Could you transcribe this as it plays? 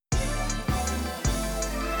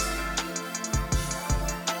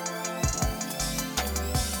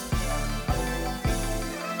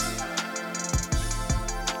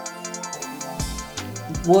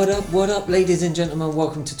What up, ladies and gentlemen?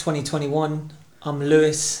 Welcome to 2021. I'm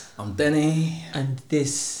Lewis. I'm Denny. And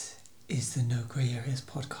this is the No Grey Areas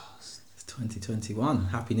podcast. It's 2021.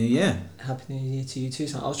 Happy New Year. Happy New Year to you too,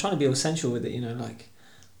 son. I was trying to be all sensual with it, like,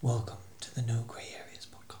 welcome to the No Grey Areas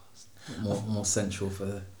podcast. More sensual for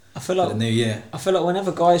the new year. I feel like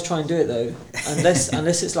whenever guys try and do it though,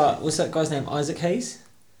 unless it's like, what's that guy's name? Isaac Hayes?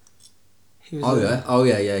 He done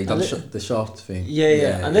the shaft thing.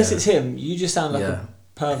 Yeah. Unless it's him, you just sound like a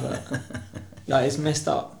pervert. Like, it's messed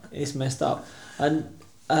up. And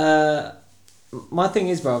my thing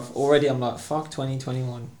is, bruv, already I'm like, fuck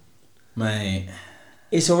 2021. Mate.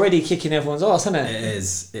 It's already kicking everyone's ass, isn't it? It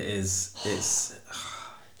is. It's...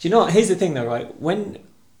 Do you know what? Here's the thing though, right? When,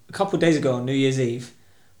 a couple of days ago on New Year's Eve,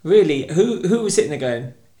 really, who was sitting there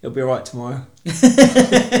going, it'll be alright tomorrow?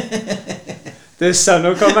 The sun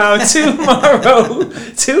will come out tomorrow.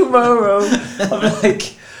 I'm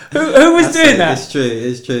like, who was doing that?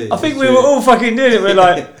 It's true. I think we were all fucking doing it. We're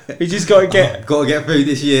like, we just got to get through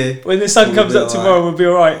this year. When the sun comes up tomorrow, we'll be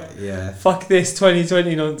alright. Yeah. Fuck this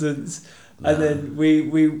 2020 nonsense. No. And then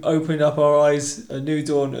we opened up our eyes, a new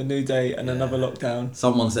dawn, a new day, and another lockdown.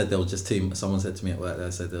 Someone said someone said to me at work, they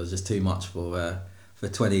said there was just too much for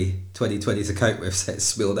 2020 to cope with, so it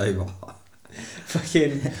spilled over.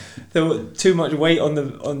 Fucking, there was too much weight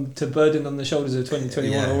to burden on the shoulders of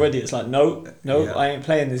 2021 already. It's like, no, I ain't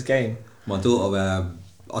playing this game. My daughter,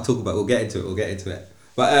 we'll get into it.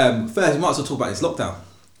 But first, we might as well talk about this lockdown.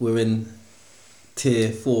 We're in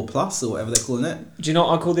tier 4 plus or whatever they're calling it. Do you know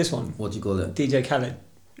what I call this one? What do you call it? DJ Khaled.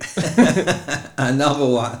 Another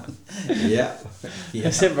one. Yeah.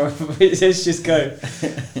 That's it, bro. Let's just go.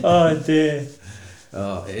 Oh dear.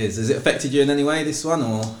 Oh, it is. Has it affected you in any way, this one,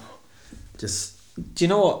 or just? Do you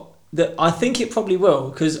know what? I think it probably will,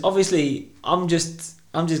 because obviously I'm just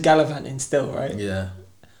gallivanting still, right? Yeah.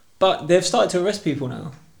 But they've started to arrest people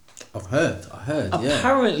now. I've heard.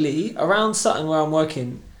 Apparently, around Sutton where I'm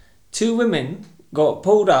working, 2 women got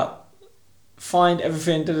pulled up, fined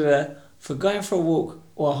everything, for going for a walk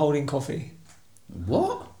while holding coffee.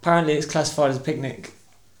 What? Apparently, it's classified as a picnic.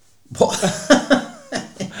 What?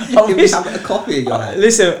 You have a coffee in your hand.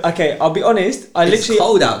 Listen, okay, I'll be honest. It's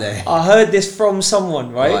cold out there. I heard this from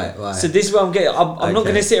someone, right? So this is what I'm getting. I'm not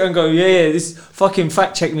going to sit here and go, this fucking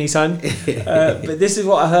fact check me, son. But this is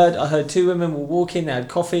what I heard. I heard 2 women were walking, they had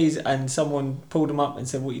coffees, and someone pulled them up and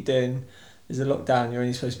said, "What are you doing? There's a lockdown. You're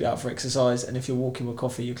only supposed to be out for exercise, and if you're walking with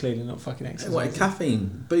coffee, you're clearly not fucking exercising." What a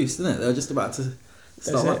caffeine boost, isn't it? They were just about to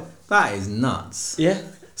start. That is nuts. Yeah.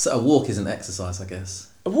 So a walk isn't exercise, I guess.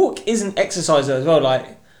 A walk isn't exercise as well.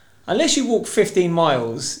 Like, unless you walk 15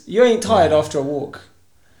 miles, you ain't tired after a walk.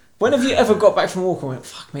 When have you ever got back from a walk and went,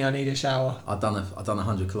 "Fuck me, I need a shower"? I've done a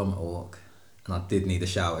 100-kilometre walk, and I did need a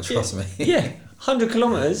shower. Trust me. Yeah, 100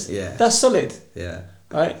 kilometres. Yeah. That's solid. Yeah.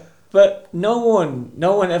 Right. But no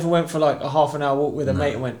one ever went for like a half an hour walk with a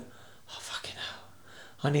mate and went, "Oh fucking hell,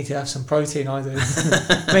 I need to have some protein either."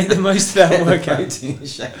 Make the most of that workout.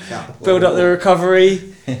 Build up the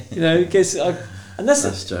recovery. And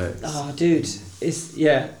that's jokes. Oh, dude, it's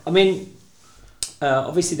I mean,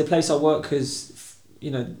 obviously the place I work has,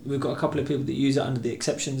 we've got a couple of people that use it under the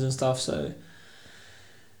exceptions and stuff. So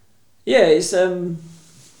yeah, it's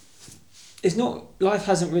not, life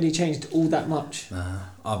hasn't really changed all that much. Nah,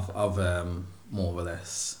 I've more or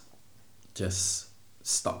less just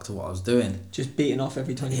stuck to what I was doing. Just beating off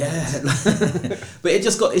every 20 minutes. But it's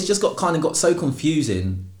just got so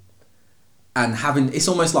confusing. And it's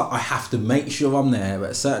almost like I have to make sure I'm there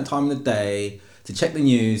at a certain time of the day to check the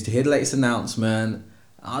news, to hear the latest announcement.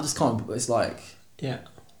 I just can't. It's like,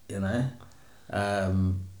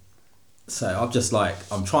 So I'm just like,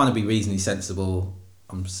 I'm trying to be reasonably sensible.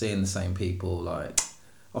 I'm seeing the same people. Like,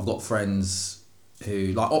 I've got friends who,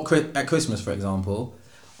 like at Christmas, for example,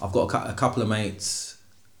 I've got a couple of mates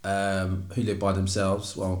who live by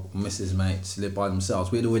themselves. Well, Mrs. mates who live by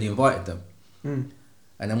themselves. We'd already invited them. Mm.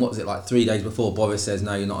 And then what was it, like 3 days before, Boris says,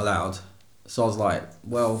 "No, you're not allowed." So I was like,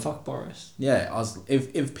 well... Fuck Boris. Yeah,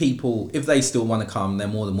 if they still want to come, they're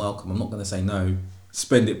more than welcome. I'm not going to say no.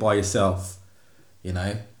 Spend it by yourself,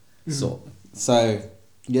 Mm. So,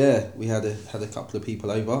 yeah, we had a couple of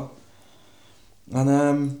people over.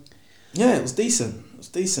 And, it was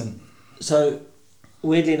decent. So,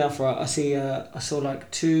 weirdly enough, right, I saw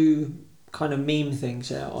like 2 kind of meme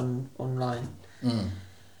things online. Mm.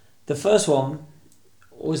 The first one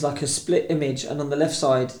was like a split image, and on the left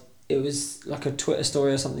side it was like a Twitter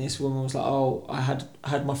story or something. This woman was like, "Oh, I had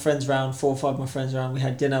my friends round, 4 or 5 of my friends around. We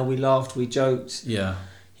had dinner, we laughed, we joked. Yeah.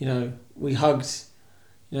 We hugged.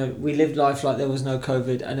 We lived life like there was no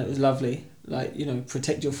COVID, and it was lovely. Like,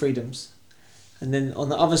 protect your freedoms." And then on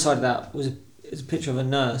the other side of that was it's a picture of a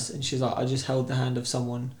nurse, and she's like, I just held the hand of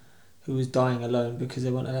someone who was dying alone because they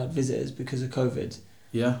weren't allowed visitors because of COVID.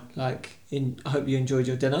 Yeah. Like, I hope you enjoyed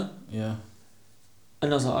your dinner. Yeah.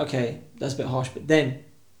 And I was like, okay, that's a bit harsh. But then,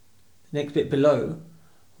 the next bit below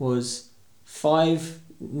was 5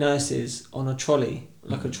 nurses on a trolley,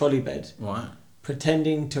 like a trolley bed, right,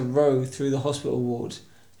 pretending to row through the hospital ward,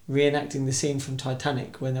 reenacting the scene from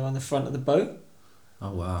Titanic when they're on the front of the boat.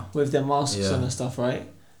 Oh wow. With their masks on and stuff, right?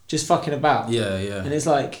 Just fucking about. Yeah, yeah. And it's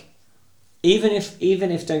like, even if don't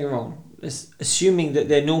get me wrong, assuming that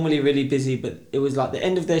they're normally really busy, but it was like the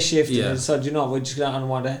end of their shift and they decided, you know what, we're just going to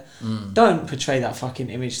unwind it. Don't portray that fucking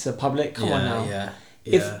image to the public. Come on now. Yeah.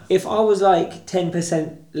 If I was like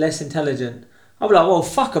 10% less intelligent, I'd be like, well,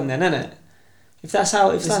 fuck them then, innit? If that's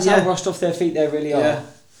how rushed off their feet they really are. Yeah.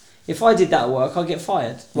 If I did that at work, I'd get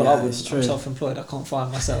fired. Well, I wouldn't. I'm self-employed. I can't fire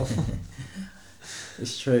myself.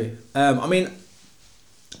 It's true. I mean,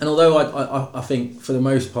 and although I think for the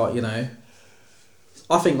most part, you know,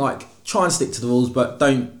 I think like try and stick to the rules, but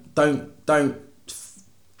don't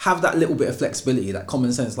have that little bit of flexibility, that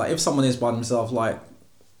common sense. Like if someone is by themselves, like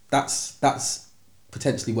that's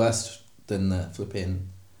potentially worse than the flipping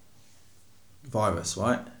virus,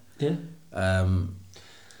 right? Yeah.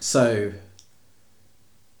 So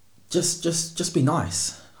just be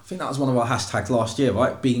nice. I think that was one of our hashtags last year,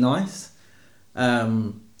 right? Be nice.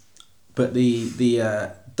 But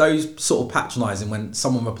the those sort of patronising when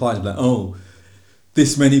someone replies like, oh,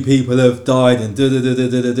 this many people have died and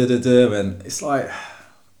and it's like,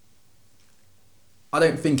 I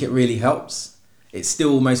don't think it really helps. It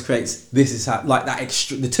still almost creates this is how, like that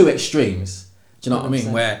the two extremes. Do you know what I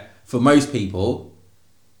mean? Where for most people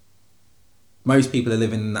are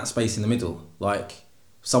living in that space in the middle. Like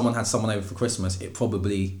someone had someone over for Christmas,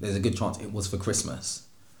 there's a good chance it was for Christmas.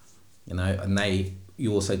 You know, and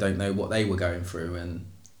you also don't know what they were going through and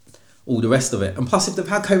all the rest of it. And plus, if they've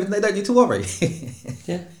had COVID, they don't need to worry.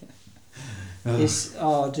 Yeah. It's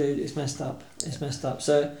messed up. It's messed up.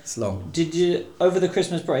 So it's long. Did you over the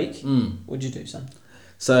Christmas break? What did you do, son?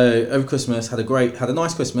 So over Christmas, had a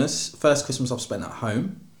nice Christmas. First Christmas I've spent at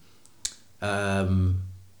home,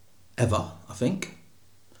 ever, I think.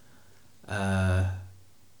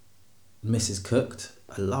 Mrs. cooked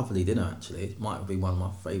a lovely dinner actually. It might be one of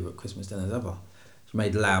my favourite Christmas dinners ever. She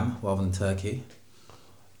made lamb rather than turkey.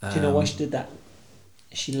 Do you know why she did that?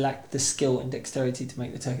 She lacked the skill and dexterity to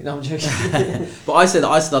make the turkey. No, I'm joking. But I said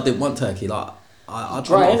I didn't want turkey. Like I'm not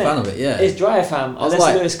a fan of it. Yeah, it's dry, fam. I was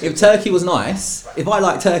like, if turkey was nice, if I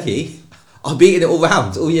like turkey, I'll be eating it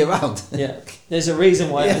all year round. Yeah, there's a reason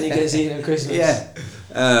why it only gets eaten at Christmas. Yeah.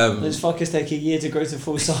 Those fuckers take a year to grow to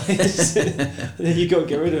full size. And then you got to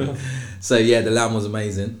get rid of them. So yeah, the lamb was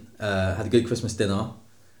amazing. Had a good Christmas dinner.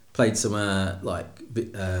 Played some like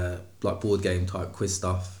board game type quiz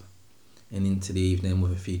stuff, and into the evening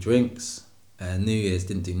with a few drinks. New Year's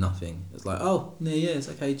didn't do nothing. It was like, oh, New Year's,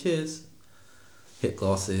 okay, cheers. Hit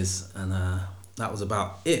glasses, and that was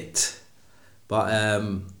about it. But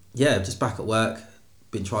yeah, just back at work.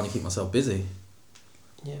 Been trying to keep myself busy.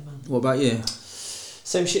 Yeah, man. What about you?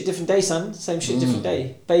 Same shit, different day, son. Same shit, different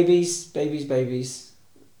day. Babies.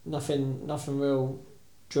 Nothing real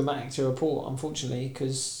dramatic to report, unfortunately,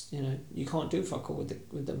 because you can't do fuck all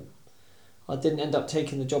with them. I didn't end up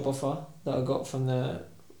taking the job offer that I got from the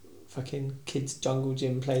fucking kids jungle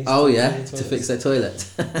gym place. Oh yeah, to fix their toilet.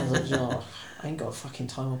 I was like, I ain't got fucking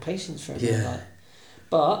time or patience for it. Yeah.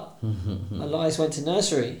 But Elias went to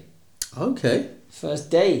nursery. Okay. First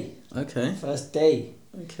day. Okay.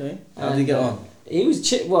 How did he get on? He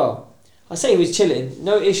was Well, I say he was chilling.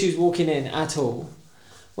 No issues walking in at all.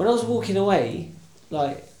 When I was walking away,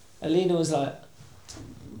 like Alina was like,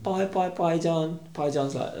 bye John. Bye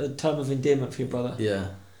John's like a term of endearment for your brother. Yeah.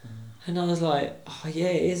 And I was like, oh yeah,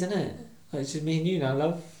 it is, isn't it? Like, it's just me and you now,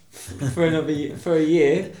 love. For a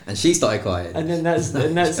year. And she started crying. And then that's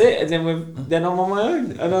it. And then I'm on my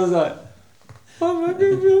own. And I was like, I'm on my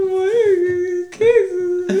kids.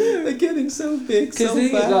 They're getting so big, so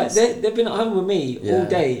fast. Like they've been at home with me all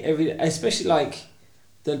day, especially like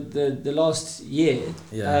the last year.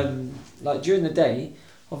 Yeah. Like during the day,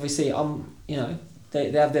 obviously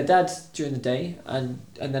they have their dad during the day, and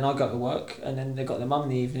then I go to work, and then they got their mum in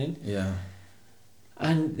the evening. Yeah.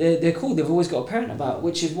 And they're cool. They've always got a parent about,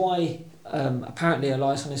 which is why apparently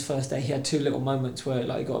Elias on his first day he had 2 little moments where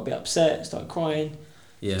like he got a bit upset, started crying.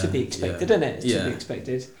 Yeah. To be expected, isn't it? It's to be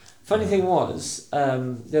expected. Funny thing was,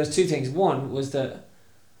 there was 2 things. One was that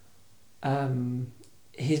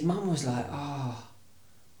his mum was like,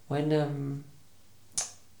 when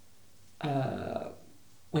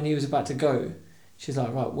he was about to go, she's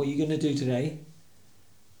like, right, what are you gonna do today?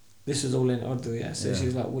 This was all in Urdu, yeah. So Yeah. she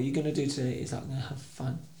was like, what are you going to do today? He's like, I'm going to have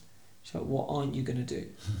fun. She's like, what aren't you going to do?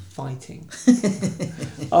 Fighting.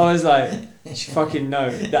 I was like, she fucking know.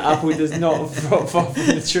 The apple does not drop far from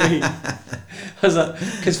the tree. I was like,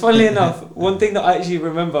 because funnily enough, one thing that I actually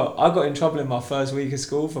remember, I got in trouble in my first week of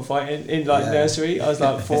school for fighting in like nursery. I was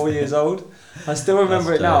like 4 years old. I still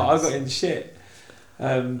remember it now. I got in shit.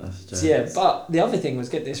 So yeah, but the other thing was,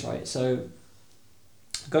 get this right. So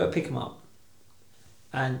I go to pick him up.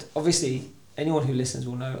 And obviously, anyone who listens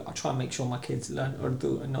will know I try and make sure my kids learn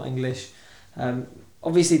Urdu and not English.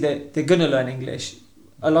 Obviously, they're going to learn English.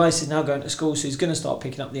 Elias is now going to school, so he's going to start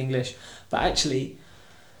picking up the English. But actually,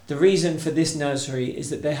 the reason for this nursery is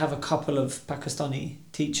that they have a couple of Pakistani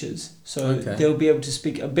teachers. So they'll be able to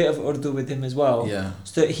speak a bit of Urdu with him as well. Yeah.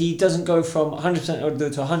 So that he doesn't go from 100% Urdu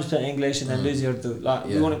to 100% English and then lose the Urdu. Like,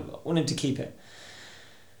 we want him to keep it.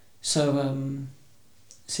 So...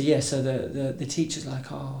 So the teacher's like,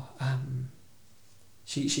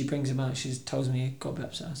 she brings him out, she tells me, God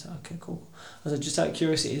bless her. I said, okay, cool. I was like, just out of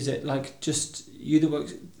curiosity, is it like just you the work,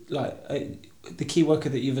 like the key worker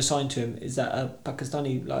that you've assigned to him, is that a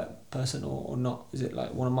Pakistani like person or not? Is it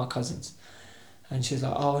like one of my cousins? And she's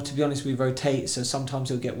like, oh, to be honest, we rotate, so sometimes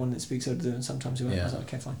you'll get one that speaks Urdu and sometimes you won't. I was like,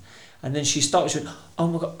 okay, fine. And then she starts with, oh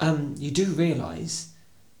my God, you do realise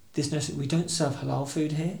this nursery, we don't serve halal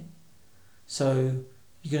food here, so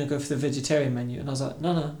you're gonna go for the vegetarian menu. And I was like,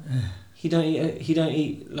 no, he don't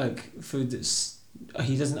eat like food that's,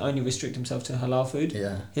 he doesn't only restrict himself to halal food.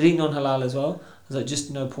 Yeah, he'll eat non-halal as well. I was like,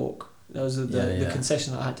 just no pork. That was the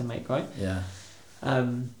concession that I had to make, right? Yeah.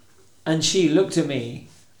 And she looked at me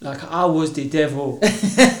like I was the devil.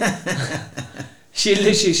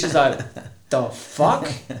 she's like, the fuck?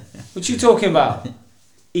 What you talking about?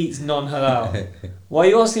 Eats non-halal. Why are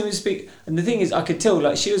you asking me to speak? And the thing is, I could tell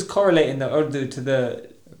like she was correlating the Urdu to the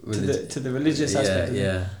religious aspect of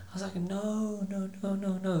it. I was like, no.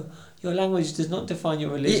 Your language does not define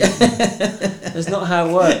your religion. That's not how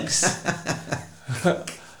it works.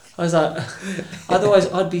 I was like, otherwise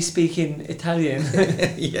I'd be speaking Italian.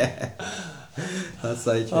 Yeah. That's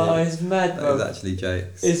so true. Oh, it's mad, bro. That was actually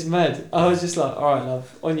jokes. It's mad. I was just like, alright,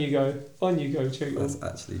 love, on you go, treacle. That's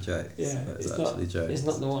actually jokes. Yeah, that's actually jokes. It's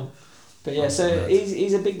not the one. But yeah, so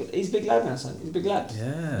he's a big lad now, son. He's a big lad.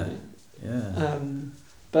 Yeah. You know? Yeah.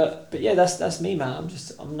 But yeah, that's me, man.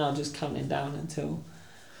 I'm now just counting down until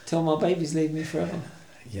my babies leave me forever.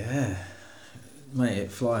 Yeah. Mate,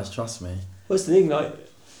 it flies, trust me. What's the thing, like,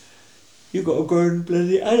 you got a grown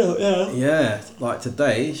bloody adult now. Yeah, like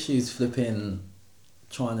today, she's flipping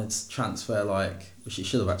trying to transfer, like, well, she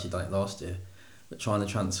should have actually done it last year, but trying to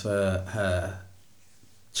transfer her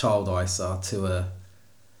child ISA to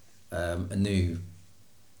a new,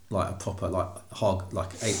 like a proper, like hog,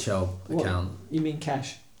 like HL account. You mean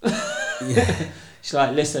cash? Yeah. She's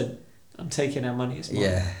like, listen, I'm taking our money, it's mine.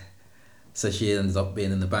 Yeah. So she ended up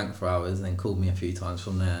being in the bank for hours and then called me a few times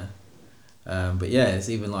from there. But yeah, it's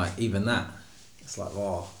even that. It's like,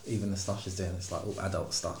 wow, even the stuff she's doing, it's like all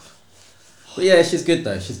adult stuff. But yeah, she's good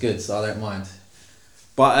though. She's good, so I don't mind.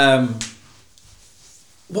 But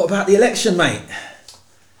what about the election, mate?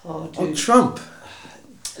 Oh, dude. On Trump.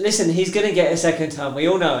 Listen, he's gonna get a second term. We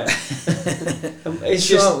all know it. It's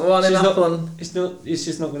Trump running up on. It's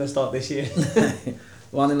just not gonna start this year.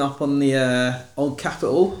 Running up on the old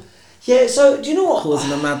Capitol. Yeah. So do you know what?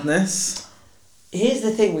 Causing a madness. Here's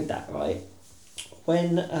the thing with that, right?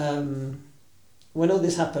 When all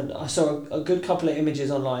this happened, I saw a good couple of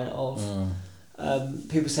images online of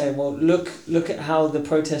people saying, "Well, look at how the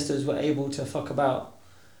protesters were able to fuck about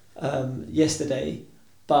yesterday,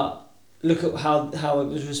 but look at how it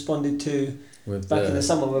was responded to back in the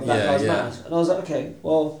summer with Black Lives Matter." And I was like, okay,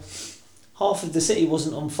 well, half of the city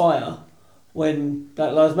wasn't on fire when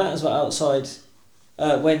Black Lives Matter were outside.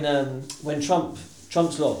 When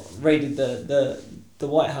Trump's lot raided the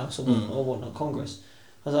White House or whatnot, Congress.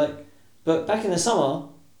 I was like, but back in the summer,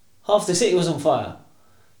 half the city was on fire.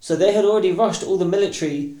 So they had already rushed all the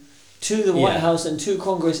military to the White House and to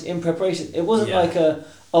Congress in preparation. It wasn't like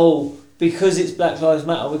because it's Black Lives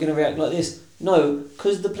Matter, we're going to react like this. No,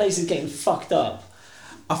 because the place is getting fucked up.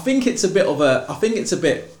 I think there's a bit of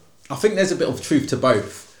truth to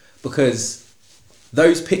both, because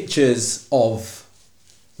those pictures of,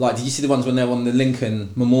 like, did you see the ones when they're on the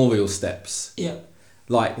Lincoln Memorial steps? Yeah.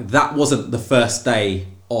 Like, that wasn't the first day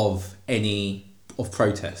of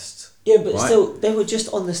protest. Yeah, but still, they were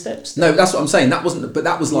just on the steps. No, that's what I'm saying. That wasn't, but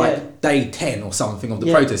that was like day 10 or something of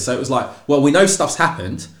the protest. So it was like, well, we know stuff's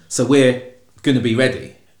happened, so we're going to be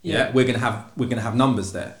ready. Yeah, we're going to have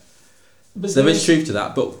numbers there. But so there is truth to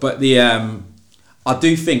that. But the I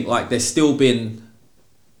do think like there's still been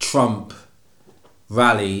Trump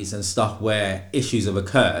rallies and stuff where issues have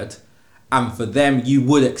occurred, and for them you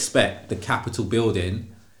would expect the Capitol building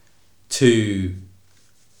to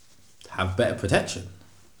have better protection.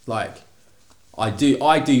 Like, I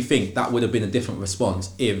do think that would have been a different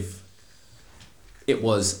response if it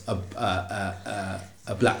was a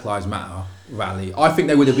Black Lives Matter rally. I think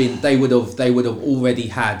they would have already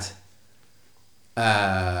had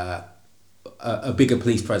a bigger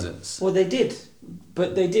police presence. Well, they did,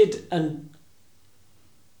 and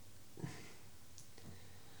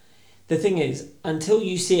the thing is, until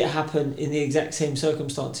you see it happen in the exact same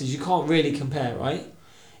circumstances, you can't really compare, right?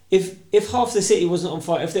 If half the city wasn't on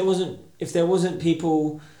fire, if there wasn't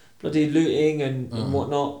people bloody looting and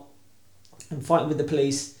whatnot and fighting with the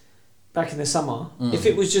police back in the summer, if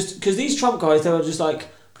it was just because these Trump guys, they were just like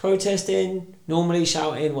protesting, normally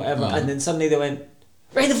shouting, whatever, and then suddenly they went,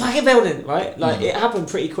 raid the fucking building, right? Like it happened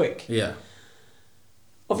pretty quick. Yeah.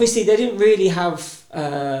 Obviously, they didn't really have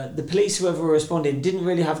the police, whoever were responding, didn't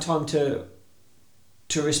really have time to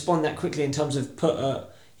respond that quickly in terms of put a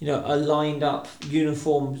lined up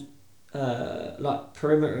uniformed like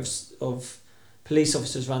perimeter of police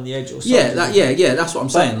officers around the edge or something. Yeah, that's what I'm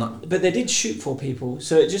saying. But they did shoot 4 people,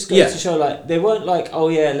 so it just goes to show like they weren't like, oh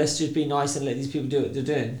yeah, let's just be nice and let these people do what they're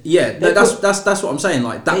doing. Yeah, that's what I'm saying.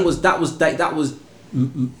 Like that was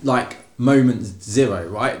like moment zero,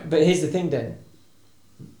 right? But here's the thing, then.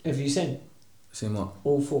 Have you seen what?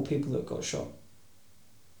 All 4 people that got shot.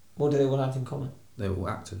 What do they all have in common? They were all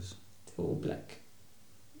actors. They were all black.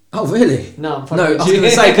 Oh really? No, I'm no. I was going to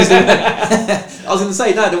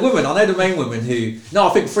say the woman. I know the main woman who. No,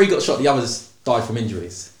 I think 3 got shot. The others died from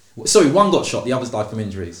injuries. Sorry, 1 got shot. The others died from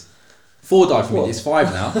injuries. 4 died from injuries.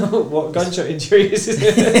 5 now. What gunshot injuries?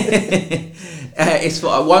 It's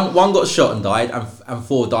one got shot and died, and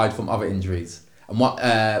 4 died from other injuries. And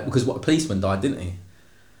because a policeman died, didn't he?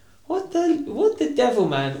 What the devil,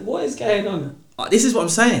 man? What is going on? This is what I'm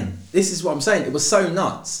saying. It was so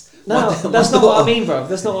nuts. No, that's not what I mean, bro.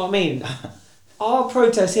 That's not what I mean. Our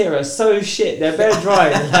protests here are so shit. They're bare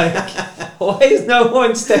dry. Like, why is no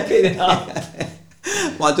one stepping up?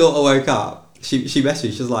 My daughter woke up. She messaged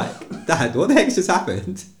me. She was like, "Dad, what the heck's just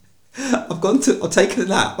happened? I've taken a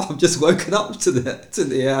nap. I've just woken up to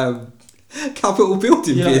the Capitol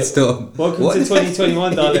building being stormed. Welcome to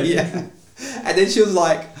 2021, darling." Yeah. And then she was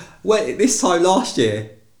like, "Wait, this time last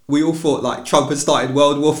year, we all thought like Trump had started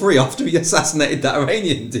World War III after he assassinated that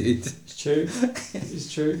Iranian dude." It's true.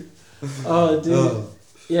 It's true. Oh, dude. Oh.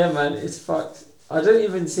 Yeah, man, it's fucked. I don't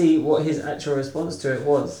even see what his actual response to it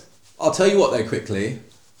was. I'll tell you what though, quickly.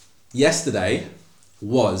 Yesterday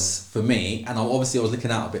was, for me, and I was looking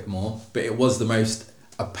out a bit more, but it was the most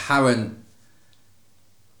apparent.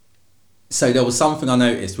 So there was something I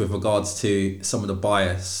noticed with regards to some of the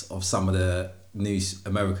bias of some of the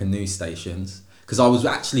American news stations. Because I was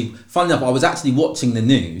actually watching the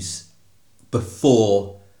news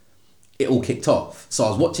before it all kicked off. So I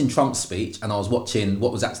was watching Trump's speech and I was watching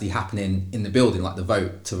what was actually happening in the building, like the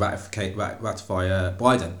vote to ratify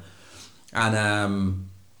Biden. And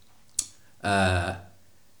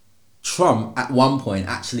Trump at one point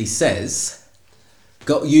actually says,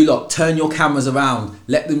 "You lot, turn your cameras around,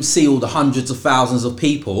 let them see all the hundreds of thousands of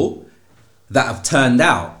people that have turned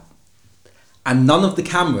out." And none of the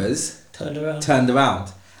cameras turned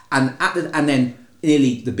around. And then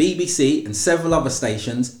nearly the BBC and several other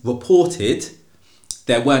stations reported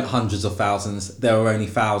there weren't hundreds of thousands, there were only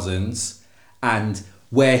thousands, and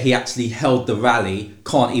where he actually held the rally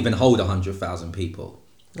can't even hold 100,000 people.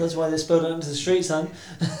 That's why they spilled it onto the street, son.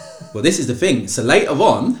 Well, this is the thing. So later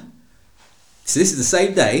on, so this is the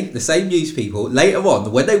same day, the same news people, later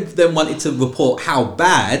on, when they then wanted to report how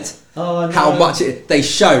bad, how much they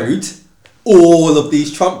showed all of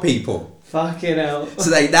these Trump people. Fucking hell. So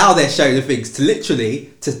they're showing the things to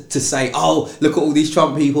literally to say, oh, look at all these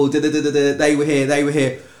Trump people, they were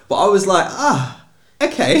here. But I was like,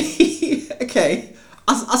 okay, okay.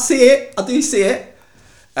 I see it, I do see it.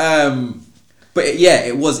 But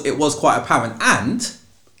it was quite apparent, and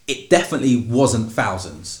it definitely wasn't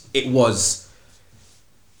thousands. It was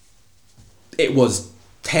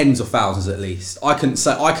tens of thousands at least. I couldn't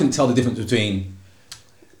tell the difference between.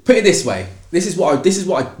 Put it this way. This is what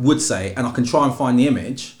I would say, and I can try and find the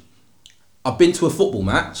image. I've been to a football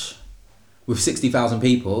match with 60,000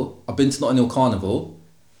 people. I've been to Notting Hill Carnival,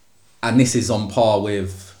 and this is on par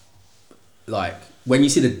with, like, when you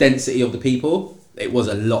see the density of the people, it was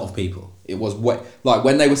a lot of people. It was like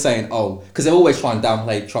when they were saying, oh, because they're always trying to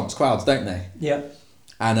downplay Trump's crowds, don't they? Yeah.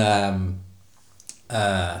 And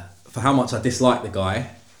for how much I dislike the guy,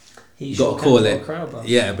 you got to call it.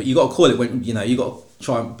 Yeah, but you got to call it when you got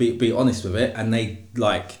try and be honest with it, and they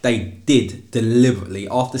did deliberately,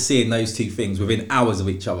 after seeing those two things within hours of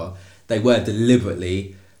each other, they were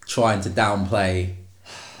deliberately trying to downplay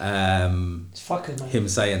him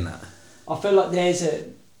saying that. I feel like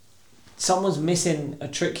someone's missing a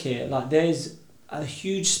trick here. Like there's a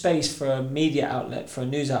huge space for a media outlet, for a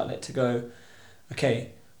news outlet to go,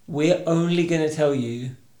 okay, we're only going to tell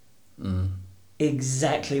you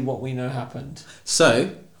exactly what we know happened. So,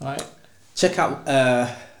 right, check out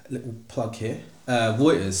little plug here.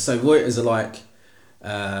 Reuters. So Reuters are like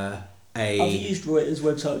I've used Reuters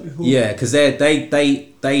website before. Yeah, because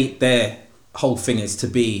their whole thing is to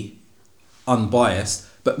be unbiased,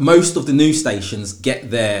 but most of the news stations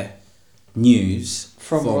get their news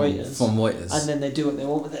from Reuters. From Reuters, and then they do what they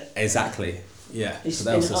want with it. Exactly. Yeah. So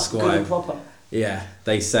they'll subscribe. Good and proper. Yeah,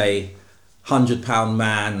 they say £100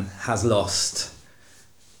 man has lost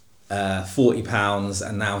 £40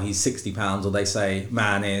 and now he's £60, or they say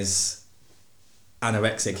man is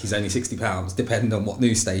anorexic, he's only £60, depending on what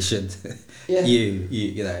news station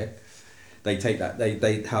you know. They take that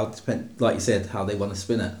they how like you said, how they want to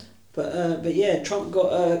spin it. But yeah, Trump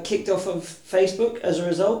got kicked off of Facebook as a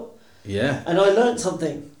result. Yeah. And I learnt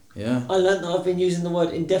something. Yeah. I learnt that I've been using the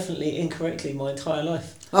word indefinitely incorrectly my entire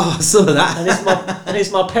life. Oh, I saw that. And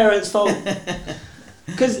it's my parents' fault.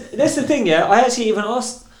 Because that's the thing, yeah. I actually even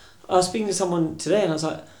asked. I was speaking to someone today, and I was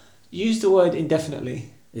like, "Use the word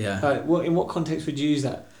indefinitely." Yeah. Like, in what context would you use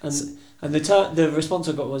that? And the response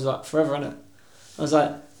I got was like, "Forever, innit?" I was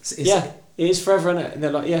like, "Yeah, it is forever, innit?" And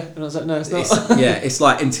they're like, "Yeah," and I was like, "No, it's not." It's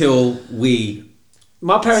like until we.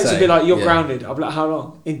 My parents would be like, "You're grounded." I'd be like, "How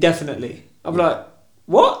long?" Indefinitely. I'd be like,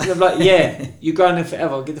 "What?" And they'd be like, "Yeah, you're grounded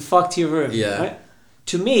forever. Get the fuck to your room." Yeah. Right?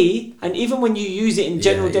 To me, and even when you use it in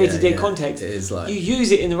general day-to-day context, it is like, you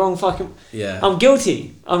use it in the wrong fucking... Yeah. I'm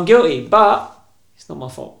guilty, but it's not my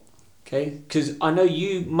fault. Okay? Because I know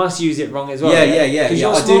you must use it wrong as well. Yeah. Because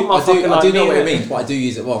you're I do know what it means, means, but I do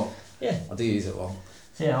use it wrong. Yeah. I do use it wrong.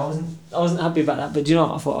 So yeah, I wasn't happy about that, but do you know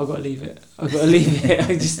what? I thought I've got to leave it. I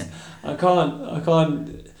can't...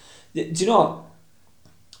 Do you know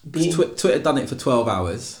what? Twitter done it for 12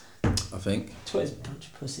 hours, I think. Twitter's a bunch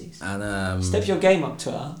of pussies. And step your game up,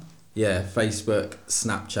 Twitter. Yeah, Facebook,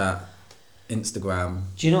 Snapchat, Instagram.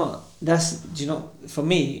 Do you know? For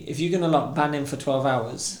me, if you're gonna like ban him for 12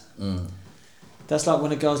 hours, that's like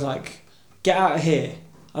when a girl's like, "Get out of here!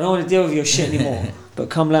 I don't want to deal with your shit anymore. But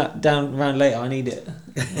come down around later. I need it.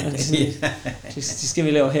 Just give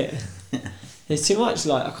me a little hit." It's too much.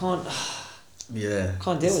 Like I can't. Yeah.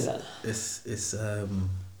 Can't deal with that.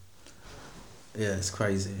 It's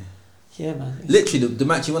crazy. Yeah, man. Literally, the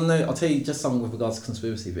match, you want to know, I'll tell you just something with regards to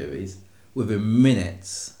conspiracy theories. Within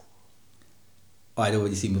minutes, I'd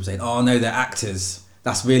already seen people saying, "Oh no, they're actors.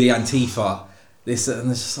 That's really Antifa." This,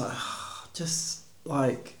 and it's just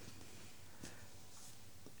like,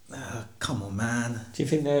 come on, man. Do you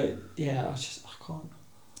think they're... Yeah, I just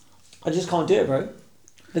can't do it, bro.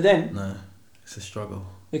 But then... No, it's a struggle.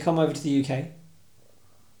 We come over to the UK,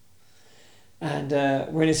 and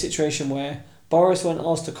we're in a situation where Boris, when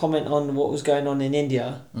asked to comment on what was going on in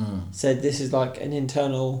India, said this is like an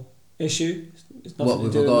internal issue. It's nothing what,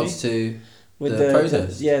 with regards to the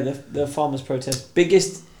protest? The farmers' protest.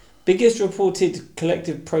 Biggest reported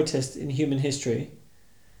collective protest in human history.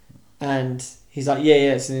 And he's like,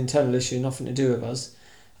 yeah, it's an internal issue, nothing to do with us.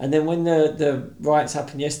 And then when the riots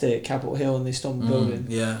happened yesterday at Capitol Hill and they stormed the building,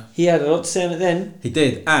 he had a lot to say on it then. He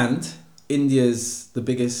did, and India's the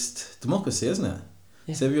biggest democracy, isn't it?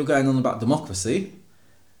 Yeah. So if you're going on about democracy,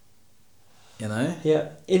 you know. Yeah,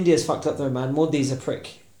 India's fucked up though, man. Modi's a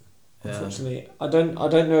prick. Unfortunately, I don't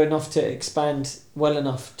know enough to expand well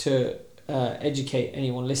enough to educate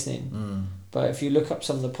anyone listening. But if you look up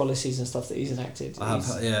some of the policies and stuff that he's enacted, I've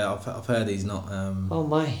heard he's not. Oh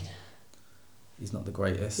mate. He's not the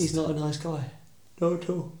greatest. He's not a nice guy. No at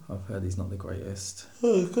all. I've heard he's not the greatest.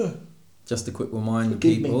 Oh, good. Just a quick reminder,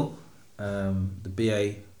 people. The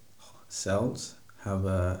BA cells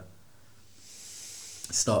have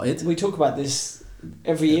started. We talk about this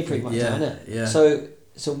every year pretty much, isn't it? Yeah.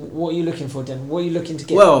 So what are you looking for, Dan? What are you looking to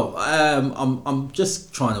get? Well, I'm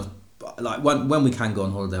just trying to, like, when we can go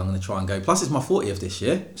on holiday, I'm going to try and go. Plus, it's my 40th this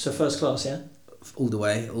year. So first class, yeah? All the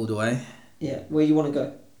way. Yeah. Where you want to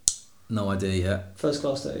go? No idea yet. First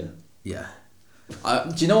class though, yeah? Yeah.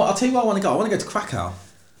 Do you know what? I'll tell you where I want to go. I want to go to Krakow.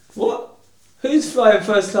 What? Who's flying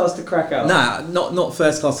first class to Krakow? Nah, not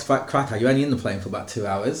first class to Krakow. You're only in the plane for about 2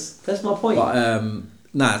 hours. That's my point.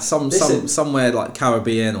 But somewhere like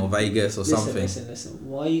Caribbean or Vegas or something. Listen.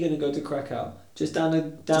 Why are you going to go to Krakow? Just down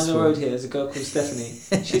the road here, there's a girl called Stephanie.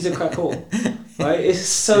 She's a Krakow, right? It's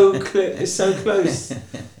so close.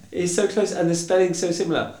 It's so close and the spelling's so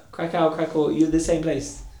similar. Krakow, Krakow, you're the same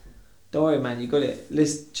place. Don't worry, man, you got it.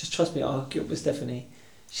 Liz, just trust me, I'll hook you up with Stephanie.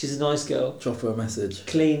 She's a nice girl. Drop her a message.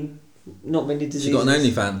 Clean, not many diseases. She got an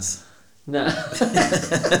OnlyFans? Nah.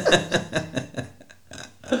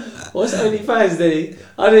 What's OnlyFans, Denny?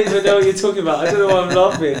 I don't even know what you're talking about. I don't know why I'm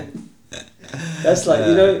laughing. That's like,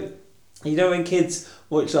 you know when kids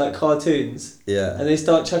watch like cartoons and they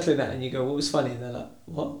start chuckling at it and you go, what was funny? And they're like,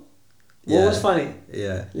 what? What was funny?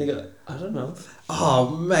 Yeah. And you go, I don't know. Oh,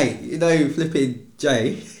 mate, you know flipping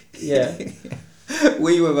Jay? Yeah.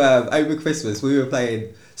 We were, over Christmas, we were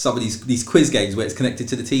playing some of these quiz games where it's connected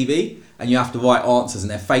to the TV and you have to write answers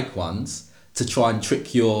and they're fake ones to try and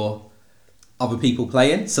trick your other people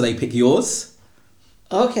playing, so they pick yours.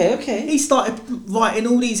 Okay. He started writing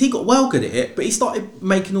all these, he got well good at it, but he started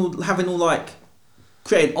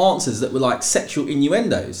creating answers that were like sexual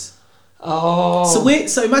innuendos. Oh.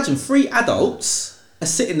 So imagine 3 adults are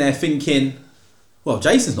sitting there thinking, well,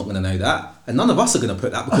 Jason's not going to know that, and none of us are going to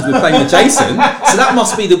put that because we're playing with Jason, so that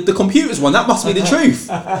must be the computer's one, that must be the truth.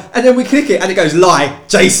 And then we click it and it goes, lie,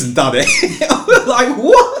 Jason done it. I'm like,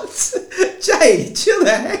 what? Jay, chill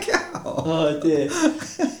the heck out. Oh dear.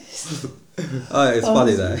 Oh, it's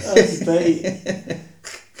funny though. That's great.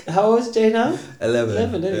 How old is Jay now?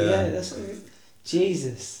 11. Yeah, that's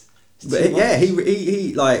Jesus. But yeah,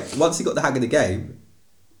 he like once he got the hang of the game,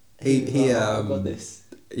 he got this.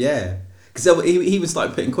 Yeah, because he was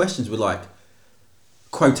like putting questions with like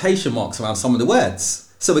quotation marks around some of the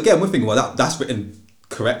words. So again, we're thinking, well, that's written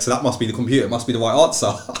correct, so that must be the computer, must be the right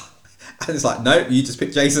answer. And it's like, no, you just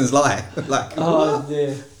picked Jason's lie. Like, oh what?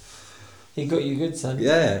 dear. He got you good, son.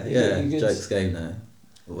 Yeah. Jokes game there.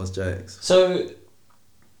 It was jokes. So,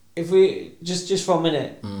 if we just for a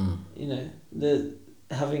minute, you know, the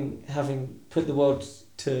having put the world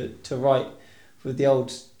to right with the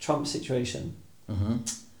old Trump situation. Mm-hmm.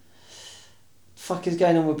 Fuck is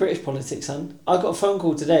going on with British politics, son? I got a phone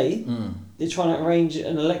call today. They're trying to arrange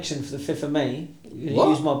an election for the 5th of May.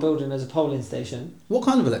 Use my building as a polling station. What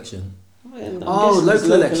kind of election? I'm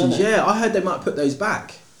local elections. Yeah, I heard they might put those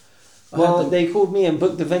back. They called me and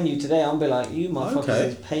booked the venue today. I'll be like, you motherfuckers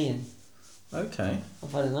is paying. Okay.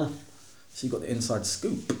 I've had enough. So you got the inside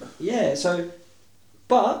scoop. Yeah,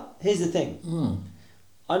 but here's the thing.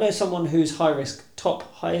 I know someone who's high risk,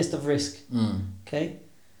 highest of risk. Okay?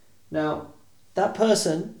 Now, that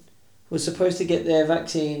person was supposed to get their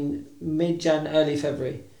vaccine mid-Jan, early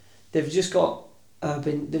February. They've just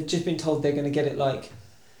been told they're going to get it like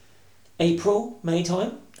April, May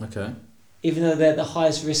time. Okay. Even though they're the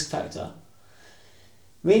highest risk factor.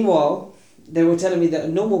 Meanwhile, they were telling me that a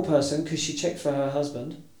normal person, because she checked for her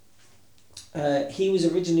husband, he was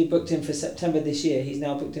originally booked in for September this year. He's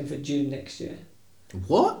now booked in for June next year.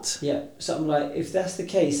 What? Yeah. So I'm like, if that's the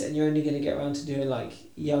case and you're only going to get around to doing like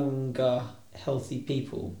younger, healthy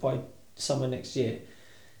people by summer next year,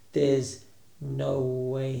 there's no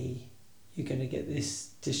way you're going to get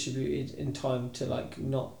this distributed in time to like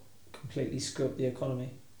not completely screw up the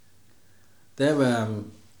economy. I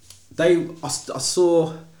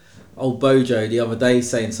saw old Bojo the other day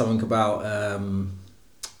saying something about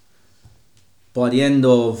by the end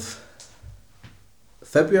of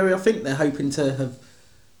February, I think they're hoping to have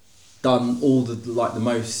done all the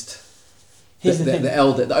most. Here's the thing. The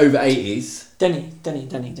over 80s. Denny.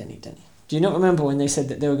 Do you not remember when they said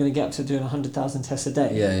that they were going to get up to doing 100,000 tests a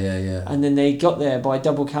day? Yeah. And then they got there by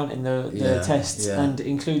double counting the tests and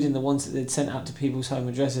including the ones that they'd sent out to people's home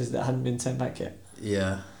addresses that hadn't been sent back yet.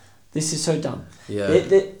 Yeah. This is so dumb. Yeah.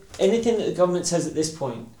 Anything that the government says at this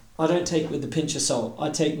point, I don't take with a pinch of salt. I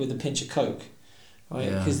take with a pinch of Coke, right?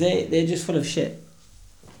 Because they're just full of shit.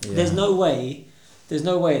 Yeah. There's no way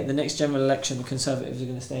at the next general election the Conservatives are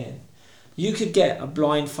going to stay in. You could get a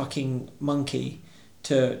blind fucking monkey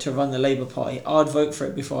to run the Labour Party. I'd vote for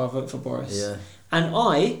it before I vote for Boris. Yeah. And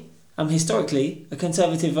I am historically a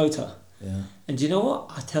Conservative voter. Yeah. And do you know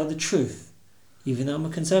what? I tell the truth. Even though I'm a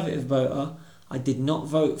Conservative voter, I did not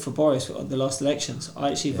vote for Boris at the last elections. I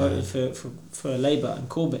actually voted for Labour and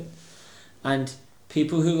Corbyn. And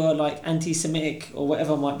people who are like anti-Semitic or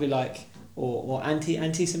whatever might be like, or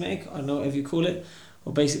anti-Semitic, I don't know whatever you call it,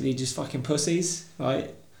 or basically just fucking pussies,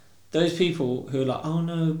 right? Those people who are like, oh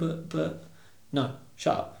no, but no,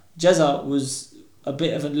 shut up. Jezza was a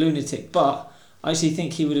bit of a lunatic, but I actually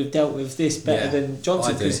think he would have dealt with this better than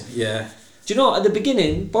Johnson. Do you know what? At the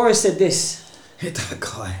beginning, Boris said this. Hit that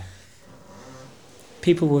guy.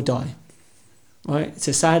 People will die. Right? It's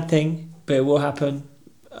a sad thing, but it will happen.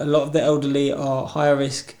 A lot of the elderly are higher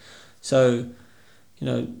risk. So,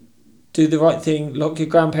 do the right thing, lock your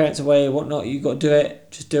grandparents away or whatnot. You got to do it.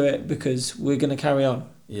 Just do it because we're going to carry on.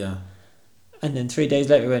 Yeah. And then 3 days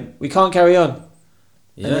later, he went, we can't carry on.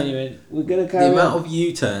 Yeah. And then he went, we're going to carry on. The amount of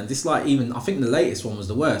U-turns, it's like even, I think the latest one was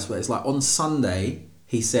the worst, where it's like on Sunday,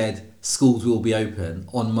 he said schools will be open.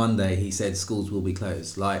 On Monday, he said schools will be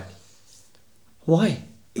closed. Like, why?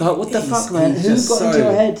 Like, what the fuck, man? Who got into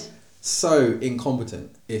your head? So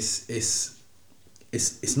incompetent. It's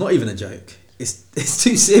not even a joke. It's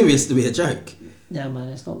too serious to be a joke. Yeah, man,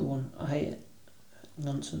 it's not the one. I hate it.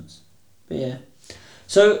 Nonsense. But yeah.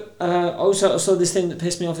 So, also I saw this thing that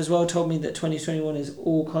pissed me off as well. Told me that 2021 is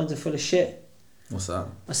all kinds of full of shit. What's that?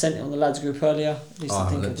 I sent it on the lads group earlier. At least I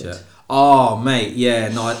think I did. Oh, mate, yeah,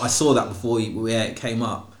 no, I saw that before it came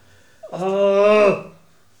up. Oh.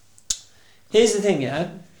 Here's the thing, yeah.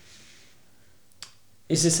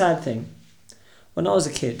 It's a sad thing. When I was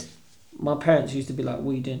a kid, my parents used to be like,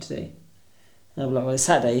 what are you doing today? And I'd be like, well, it's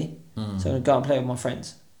Saturday, so I'm going to go and play with my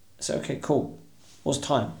friends. I said, okay, cool. What's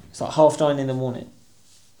time? It's like 9:30 in the morning,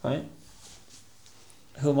 right?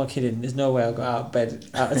 Who am I kidding? There's no way I'll go out of bed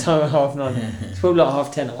at a time of 9:30. It's probably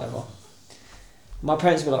like 10:30 or whatever. My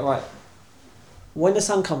parents would be like, right, when the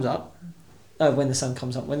sun comes up, when the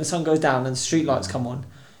sun goes down and the street lights come on,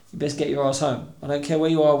 you best get your ass home. I don't care where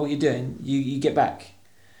you are, what you're doing, you get back.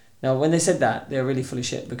 Now, when they said that, they were really full of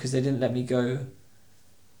shit because they didn't let me go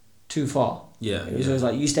too far. Yeah. It was always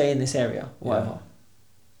like, you stay in this area, whatever.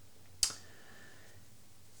 Yeah.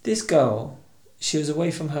 This girl, she was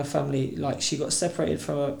away from her family, like she got separated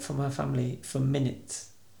from her family for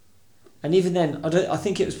minutes. And even then, I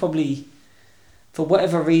think it was probably, for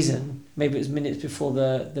whatever reason, maybe it was minutes before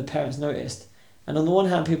the parents noticed. And on the one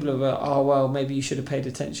hand, people are like, oh, well, maybe you should have paid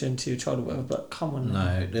attention to your child or whatever, but come on.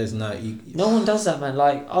 No, there's no... No one does that, man.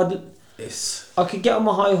 Like, I could get on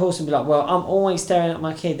my high horse and be like, well, I'm always staring at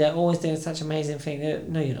my kid. They're always doing such amazing things.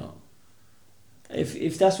 No, you're not.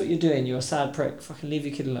 If that's what you're doing, you're a sad prick. Fucking leave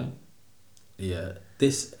your kid alone. Yeah.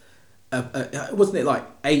 This... wasn't it like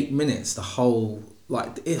 8 minutes, the whole...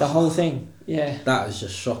 the whole thing, yeah. That was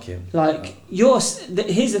just shocking. Like, here's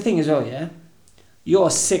the thing as well, yeah? You're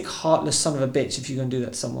a sick, heartless son of a bitch if you're going to do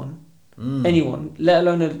that to someone. Anyone, let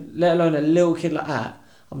alone a little kid like that.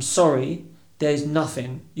 I'm sorry, there's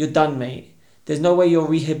nothing. You're done, mate. There's no way you're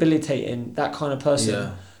rehabilitating that kind of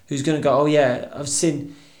person who's going to go, oh yeah, I've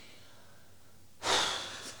sinned.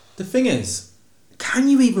 The thing is, can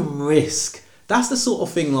you even risk? That's the sort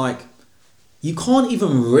of thing, like, you can't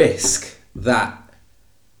even risk that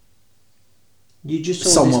you just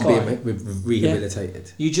saw someone this guy being rehabilitated.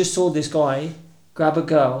 Yeah. You just saw this guy grab a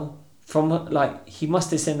girl from, like, he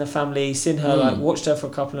must have seen the family, seen her, like, watched her for a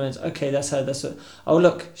couple of minutes. Okay, that's her. Oh,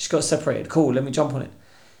 look, she's got separated. Cool, let me jump on it.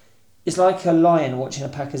 It's like a lion watching a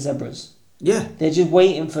pack of zebras. Yeah. They're just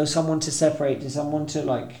waiting for someone to separate, to someone to,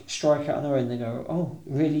 like, strike out on their own. They go, oh,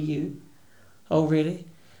 really, you? Oh, really?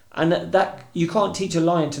 And that you can't teach a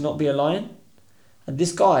lion to not be a lion. And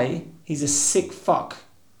this guy, he's a sick fuck.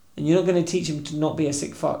 And you're not going to teach him to not be a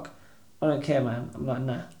sick fuck. I don't care, man. I'm like,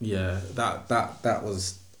 nah. Yeah, that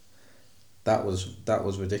was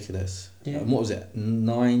ridiculous. Yeah. And what was it?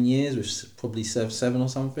 9 years, with probably 7 or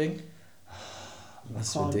something.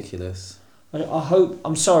 That's ridiculous. I hope.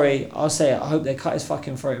 I'm sorry. I'll say it. I hope they cut his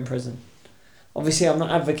fucking throat in prison. Obviously, I'm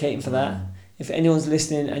not advocating for that. If anyone's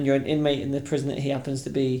listening and you're an inmate in the prison that he happens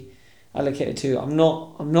to be allocated to, I'm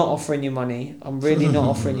not offering you money. I'm really not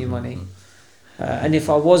offering you money. And if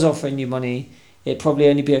I was offering you money, it'd probably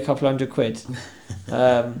only be a couple £100.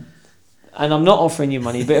 And I'm not offering you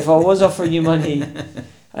money, but if I was offering you money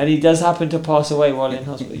and he does happen to pass away while in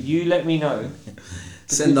hospital, you let me know.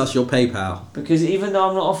 Send us your PayPal. Because even though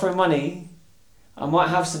I'm not offering money, I might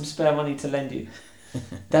have some spare money to lend you.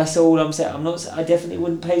 That's all I'm saying. I definitely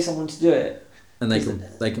wouldn't pay someone to do it. And they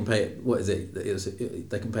can pay it. What is it?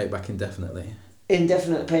 They can pay it back indefinitely.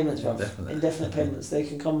 Indefinite payments, bro. Indefinite payments. They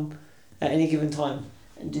can come at any given time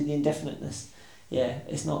and do the indefiniteness. Yeah,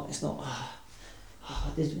 it's not.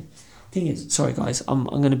 Thing is, sorry guys, I'm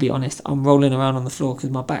going to be honest. I'm rolling around on the floor because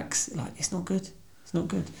my back's like, it's not good. It's not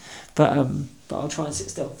good. But I'll try and sit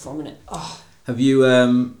still for a minute. Oh. Have you,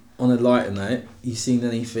 on a lighter note, you seen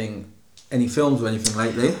any films or anything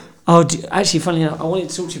lately? Oh, actually, funny enough, I wanted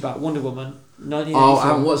to talk to you about Wonder Woman 1984. Oh, I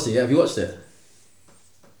haven't watched it yet. Have you watched it?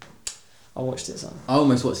 I watched it, son. I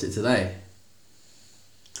almost watched it today.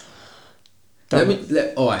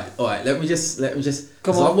 All right. Let me just.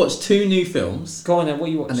 Because I've watched 2 new films. Go on then. What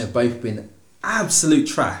you watched? And they've both been absolute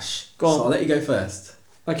trash. Go on. So I'll let you go first.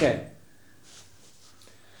 Okay.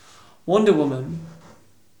 Wonder Woman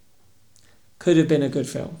could have been a good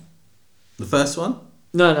film. The first one?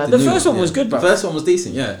 No. The first one was good, bro. The first one was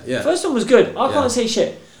decent. Yeah. The first one was good. I can't say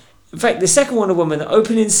shit. In fact, the second Wonder Woman, the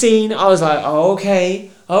opening scene, I was like, oh, okay,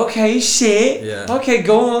 okay, shit. Yeah. Okay,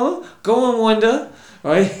 go on, Wonder.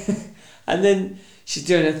 Right? And then she's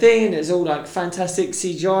doing her thing, and it's all like fantastic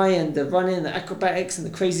CGI and the running, the acrobatics, and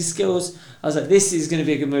the crazy skills. I was like, this is going to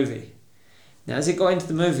be a good movie. Now, as it got into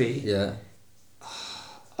the movie,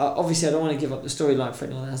 obviously I don't want to give up the storyline for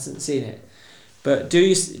anyone that hasn't seen it, but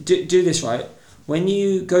do this right. When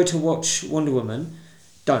you go to watch Wonder Woman,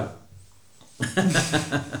 don't.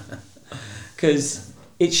 Because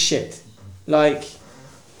it's shit. Like,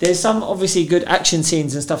 there's some obviously good action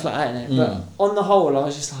scenes and stuff like that in it, but on the whole, I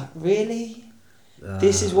was just like, really?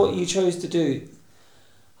 This is what you chose to do?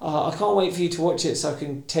 I can't wait for you to watch it so I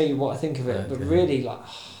can tell you what I think of it. Okay. But really, like,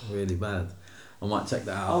 really bad. I might check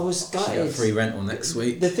that out. I was gutted. Get free rental next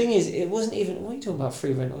week. The thing is, it wasn't even. What are you talking about?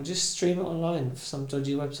 Free rental? Just stream it online for some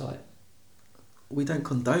dodgy website. We don't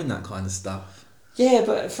condone that kind of stuff. Yeah,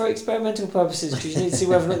 but for experimental purposes, because you need to see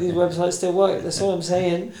whether or not these websites still work. That's all I'm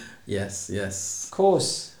saying. Yes. Of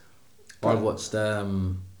course. I watched the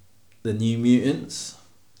New Mutants.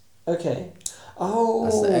 Okay. Oh.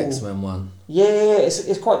 That's the X-Men one. Yeah.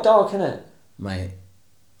 It's quite dark, isn't it? Mate,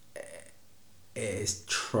 it is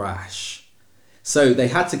trash. So they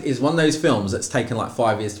had to. It's one of those films that's taken like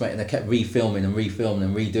 5 years to make, and they kept refilming and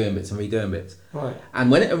redoing bits. Right. And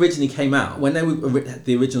when it originally came out, when they were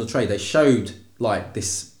the original trade, they showed like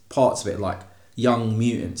this parts of it, like young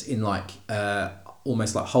mutants in like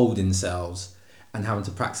almost like holding cells and having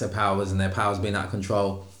to practice their powers and their powers being out of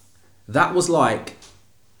control. That was like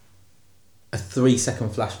a 3-second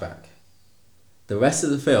flashback. The rest of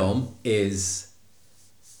the film is.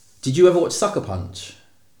 Did you ever watch Sucker Punch?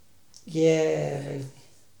 Yeah,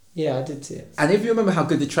 I did see it. And if you remember how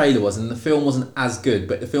good the trailer was, and the film wasn't as good,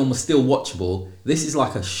 but the film was still watchable, this is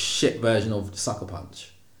like a shit version of Sucker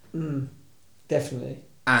Punch. Definitely.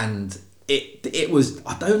 And it was.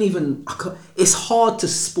 It's hard to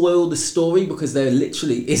spoil the story because there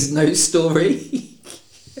literally is no story.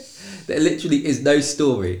 There literally is no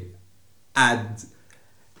story, and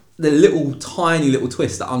the tiny little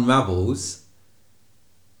twist that unravels,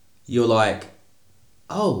 you're like,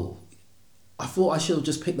 oh. I thought I should have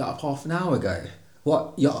just picked that up half an hour ago.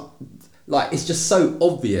 What? Yeah, like it's just so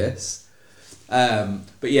obvious. But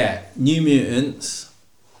yeah, New Mutants.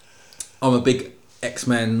 I'm a big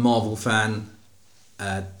X-Men Marvel fan.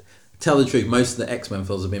 Tell the truth, most of the X-Men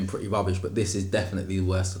films have been pretty rubbish, but this is definitely the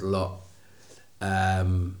worst of the lot.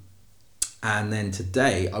 And then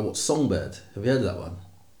today I watched Songbird. Have you heard of that one?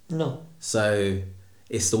 No. So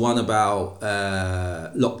it's the one about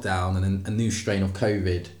lockdown and a new strain of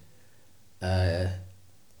COVID.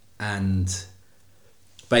 And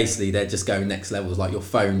basically they're just going next levels, like your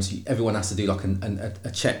phones, everyone has to do like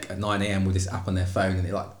a check at 9 a.m. with this app on their phone, and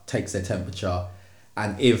it like takes their temperature,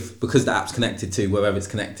 and because the app's connected to wherever it's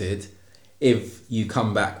connected, if you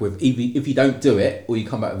come back with if you don't do it or you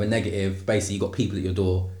come back with a negative, basically you've got people at your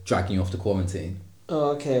door dragging you off to quarantine.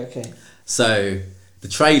 Oh, okay. So the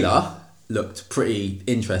trailer looked pretty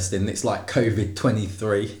interesting. It's like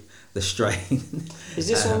COVID-23 the strain. Is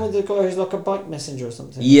this one with the guy who's like a bike messenger or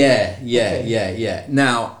something? Yeah.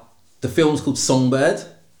 Now, the film's called Songbird.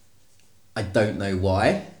 I don't know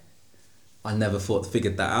why. I never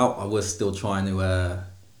figured that out. I was still trying to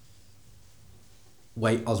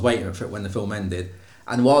wait. I was waiting for it when the film ended.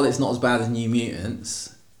 And while it's not as bad as New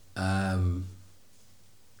Mutants,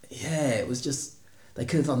 it was just, they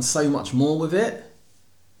could have done so much more with it.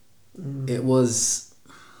 It was,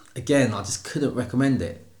 again, I just couldn't recommend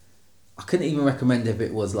it. I couldn't even recommend if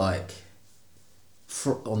it was like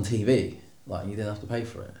on TV, like you didn't have to pay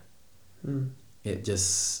for it. It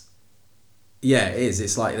just, it is.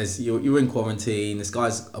 It's like you're in quarantine. This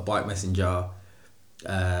guy's a bike messenger,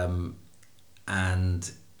 and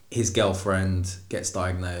his girlfriend gets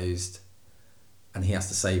diagnosed, and he has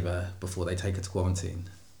to save her before they take her to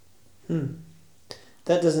quarantine.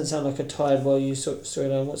 That doesn't sound like a tired, well-used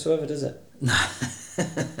storyline whatsoever, does it?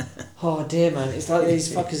 Oh dear, man! It's like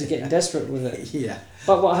these fuckers are getting desperate with it. Yeah.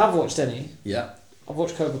 But what I have watched, I've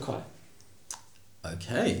watched Cobra Kai.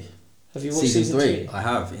 Okay. Have you watched season 3? I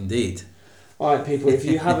have indeed. All right, people. If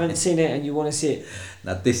you haven't seen it and you want to see it,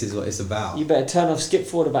 now this is what it's about. You better skip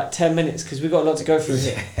forward about 10 minutes because we've got a lot to go through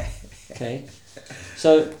here. Okay.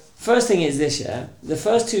 So first thing is this, the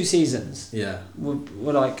first 2 seasons.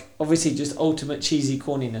 Were like obviously just ultimate cheesy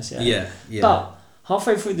corniness. Yeah. But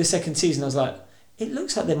halfway through the second season, I was like, it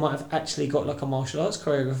looks like they might have actually got like a martial arts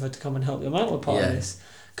choreographer to come and help them out with part of this,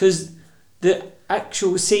 because the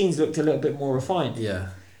actual scenes looked a little bit more refined. Yeah.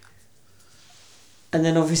 And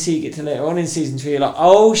then obviously you get to later on in season 3, you're like,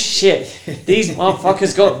 oh shit, these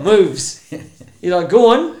motherfuckers got moves. You're like,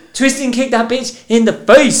 go on, twist and kick that bitch in the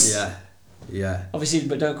face. Yeah. Obviously,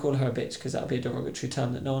 but don't call her a bitch because that'll be a derogatory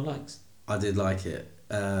term that no one likes. I did like it.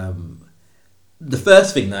 The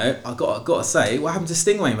first thing though, I got to say, what happened to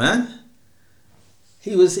Stingray, man?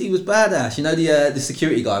 He was badass. You know the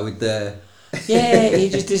security guy with the. Yeah, he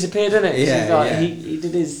just disappeared, didn't it? Yeah, like, yeah. He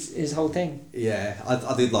did his whole thing. Yeah,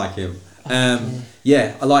 I did like him.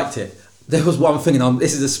 Yeah, I liked it. There was one thing, and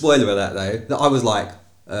this is a spoiler alert though, that I was like,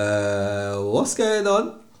 what's going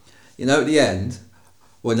on? You know, at the end,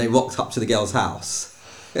 when they rocked up to the girl's house,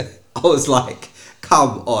 I was like,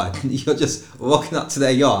 come on, you're just rocking up to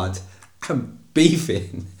their yard and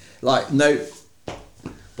beefing. Like, no,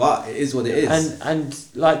 but it is what it is. And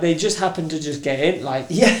like, they just happened to just get in, like...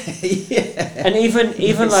 Yeah. And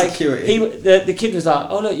even like, the kid was like,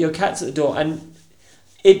 oh look, your cat's at the door, and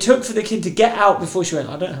it took for the kid to get out before she went,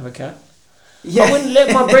 I don't have a cat. Yeah. I wouldn't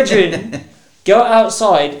let my brethren go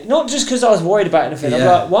outside, not just because I was worried about anything. I'm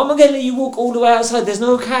like, why am I going to let you walk all the way outside? There's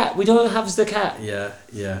no cat. We don't have the cat.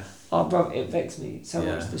 Yeah. Oh, bro, it vexed me so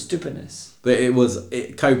much, the stupidness. But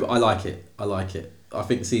Cobra, I like it. I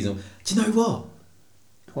think season... Do you know what?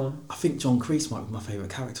 Go on. I think John Kreese might be my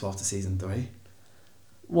favourite character after season 3.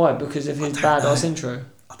 Why? Because of his badass intro?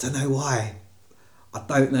 I don't know why. I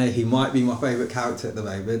don't know. He might be my favourite character at the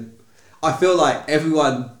moment. I feel like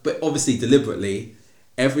everyone, but obviously deliberately,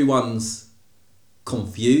 everyone's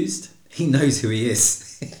confused. He knows who he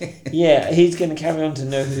is. Yeah, he's going to carry on to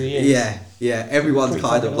know who he is. Yeah. Everyone's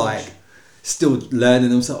kind of like still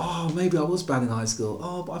learning themselves. Oh, maybe I was bad in high school.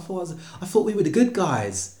 Oh, but I thought we were the good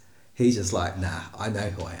guys. He's just like, nah, I know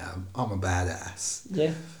who I am. I'm a badass.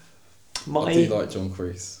 Yeah. I do like John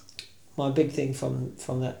Kreese. My big thing from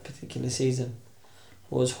that particular season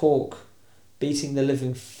was Hawk beating the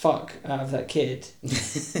living fuck out of that kid and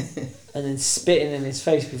then spitting in his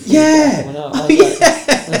face before he got someone out.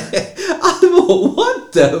 I thought,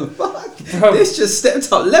 what the fuck? Bro, this just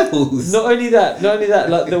stepped up levels. Not only that,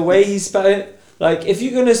 like the way he spat it, like if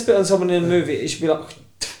you're gonna spit on someone in a movie, it should be like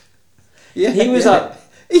he was like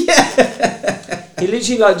he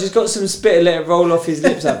literally like just got some spit and let it roll off his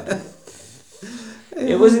lips up.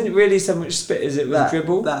 It wasn't really so much spit as it was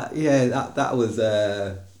dribble. That was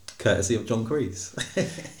courtesy of John Kreese.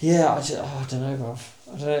 Yeah, I don't know, bro.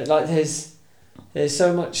 I don't know. Like there's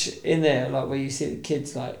so much in there, like where you see the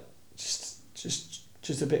kids like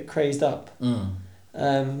just a bit crazed up. Yeah,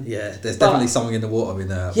 there's definitely something in the water in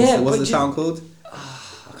there. What's the town called?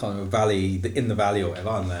 I can't remember. In the valley or whatever,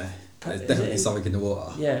 aren't there? There's definitely something in the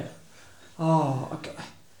water. Yeah. Oh, okay.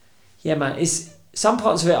 Yeah, man. It's some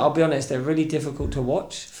parts of it. I'll be honest, they're really difficult to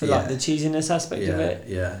watch for like the cheesiness aspect of it.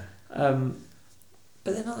 Yeah.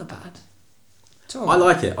 But they're not that bad. I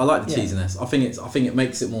like it. I like the cheesiness. I think it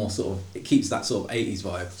makes it more sort of. It keeps that sort of 80s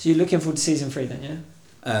vibe. So you're looking forward to season 3 then,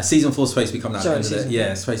 yeah? Season 4 is supposed to be coming out. It's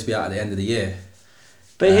supposed to be out at the end of the year.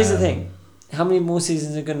 But here's the thing: how many more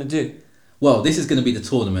seasons are going to do? Well, this is going to be the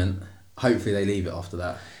tournament. Hopefully, they leave it after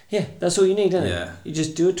that. Yeah, that's all you need, isn't it? Yeah. You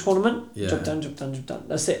just do a tournament, drop down.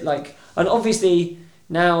 That's it. Like, and obviously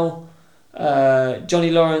now,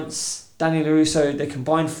 Johnny Lawrence, Danny LaRusso, they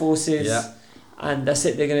combined forces. Yeah. And that's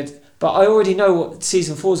it. They're going to. But I already know what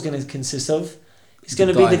season 4 is going to consist of. It's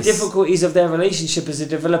going to be the difficulties of their relationship as they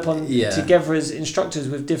develop together as instructors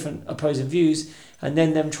with different opposing views, and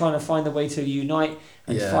then them trying to find a way to unite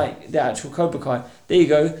and fight the actual Cobra Kai. There you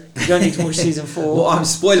go. You don't need to watch season 4. Well, I'm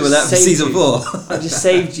spoiling that for season 4. I just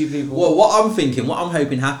saved you people. Well, what I'm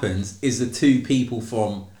hoping happens is the 2 people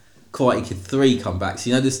from Karate Kid 3 come back. So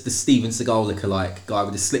you know the Steven Seagal lookalike guy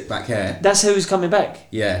with the slick back hair? That's who's coming back.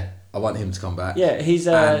 Yeah, I want him to come back. Yeah, he's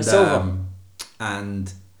Silver.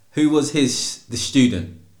 And who was the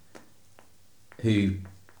student who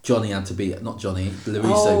Johnny had to beat? Not Johnny,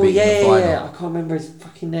 LaRusso beat in the final. Yeah. I can't remember his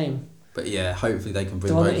fucking name. But yeah, hopefully they can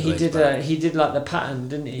bring both of those back. He did like the pattern,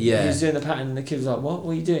 didn't he? Yeah. He was doing the pattern and the kid was like, what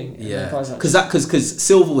are you doing? And because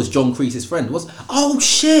Silver was John Kreese's friend. Oh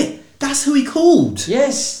shit, that's who he called.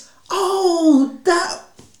 Yes. Oh, that...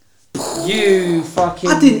 You fucking...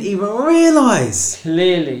 I didn't even realise.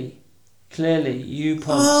 Clearly, you punks.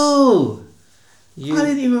 Oh. I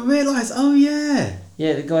didn't even realise. Oh, yeah.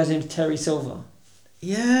 Yeah, the guy's name's Terry Silver.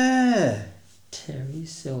 Yeah. Terry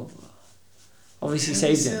Silver. Obviously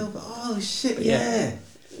saved him. Oh, shit, yeah.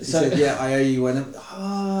 He said, I owe you one.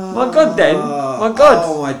 Oh, my God, then. My God.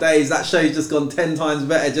 Oh, my days. That show's just gone 10 times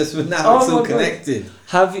better just for now. It's all connected.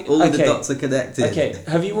 Have you... All the dots are connected. Okay,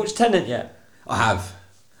 have you watched Tenet yet? I have.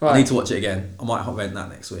 Right. I need to watch it again. I might rent that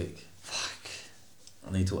next week. Fuck.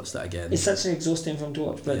 I need to watch that again. It's such an exhausting film to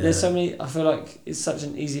watch, but there's so many... I feel like it's such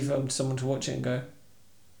an easy film for someone to watch it and go,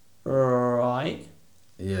 right.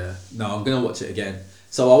 Yeah. No, I'm going to watch it again.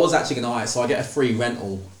 So I was actually going to... So I get a free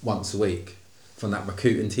rental once a week from that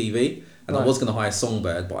Rakuten TV. And And I was going to hire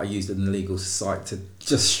Songbird, but I used an illegal site to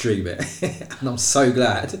just stream it. And I'm so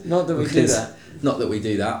glad. Not that we do that. Not that we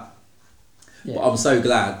do that. Yeah. But I'm so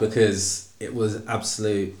glad because it was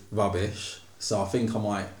absolute rubbish. So I think I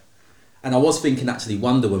might... And I was thinking actually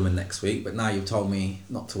Wonder Woman next week, but now you've told me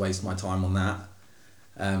not to waste my time on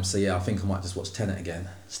that. So yeah, I think I might just watch Tenet again.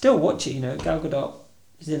 Still watch it, you know. Gal Gadot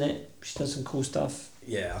is in it. She does some cool stuff.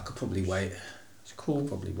 Yeah, I could probably wait. It's cool.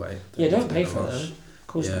 Probably wait. Don't pay for it though. Of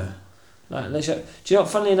course not. Like, do you know what,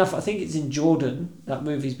 funnily enough, I think it's in Jordan that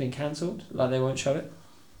movie's been cancelled. Like, they won't show it.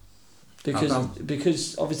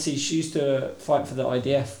 Because obviously she used to fight for the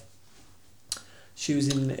IDF. She was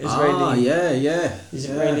in Israeli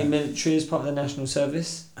Israeli military as part of the national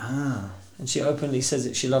service. And she openly says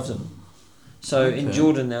that she loves them. So in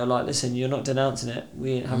Jordan they were like, listen, you're not denouncing it.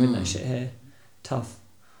 We ain't having that shit here. Tough.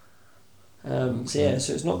 So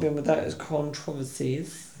it's not been without its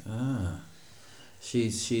controversies.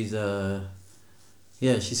 She's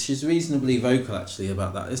reasonably vocal actually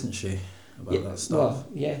about that, isn't she? About that stuff. Well,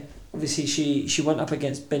 yeah. Obviously, she went up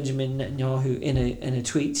against Benjamin Netanyahu in a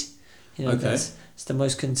tweet. You know, that's the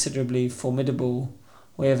most considerably formidable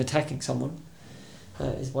way of attacking someone,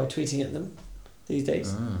 is by tweeting at them these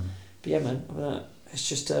days. But yeah, man, it's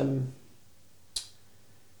just it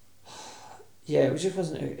just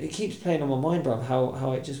wasn't. It keeps playing on my mind, bruv.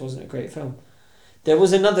 How it just wasn't a great film. There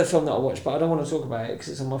was another film that I watched, but I don't want to talk about it because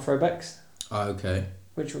it's on my throwbacks.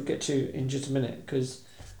 Which we'll get to in just a minute, because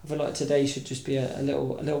I feel like today should just be a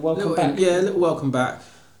little welcome back. Yeah, a little welcome back.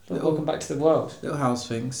 Welcome back to the world. Little house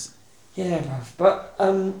things. Yeah, bruv. But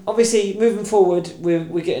obviously, moving forward,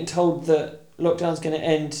 we're getting told that lockdown's going to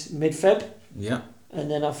end mid-Feb. Yeah.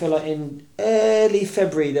 And then I feel like in early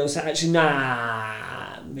February they'll say, actually,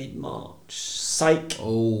 mid-March. Psych.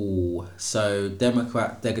 Oh, so they're going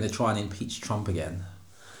to try and impeach Trump again.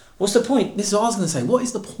 What's the point? This is what I was going to say. What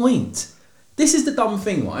is the point? This is the dumb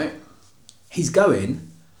thing, right? He's going,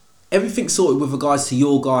 everything's sorted with regards to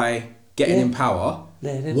your guy getting in power.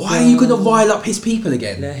 Why are you going to rile up his people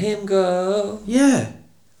again? Let him go. Yeah.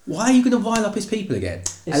 Why are you going to rile up his people again?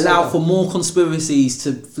 Allow for more conspiracies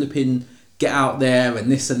to flipping get out there and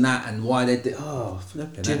this and that, and why they did... Oh,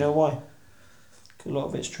 flipping. Do you know why? A lot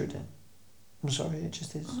of it's true, Dan. I'm sorry, it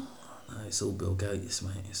just is. No, it's all Bill Gates,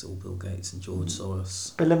 mate. It's all Bill Gates and George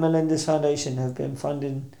Soros. Bill and Melinda's Foundation have been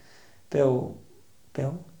funding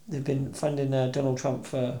they've been funding Donald Trump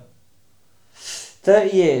for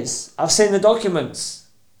 30 years. I've seen the documents.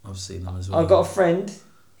 I've seen them as well. I've got a friend.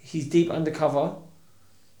 He's deep undercover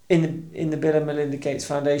in the Bill and Melinda Gates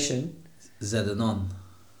Foundation. Zedanon.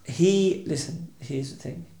 Here's the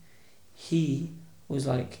thing. He was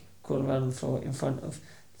like crawling around on the floor in front of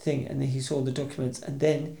the thing, and then he saw the documents, and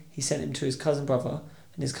then he sent them to his cousin brother,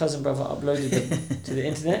 and his cousin brother uploaded them to the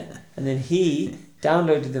internet, and then he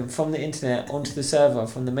downloaded them from the internet onto the server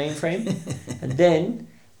from the mainframe, and then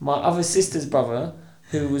my other sister's brother,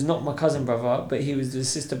 who was not my cousin brother, but he was the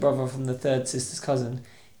sister brother from the third sister's cousin,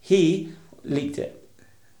 he leaked it.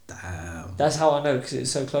 Damn. That's how I know, because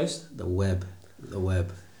it's so close. The web.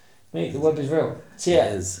 Mate, the web is real. So yeah.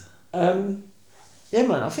 It is. Yeah,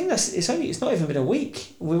 man, I think it's not even been a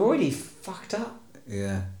week. We're already fucked up.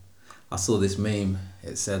 Yeah. I saw this meme.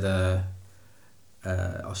 It said,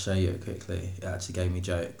 I'll show you it quickly. It actually gave me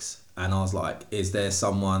jokes. And I was like, is there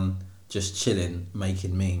someone just chilling,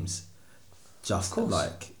 making memes? Just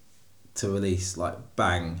like to release, like,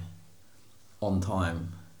 bang, on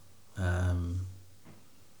time.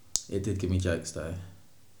 It did give me jokes though.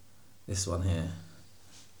 This one here.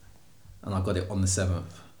 And I got it on the 7th.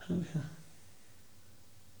 Okay.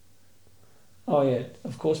 Oh yeah,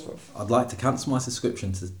 of course, bro. I'd like to cancel my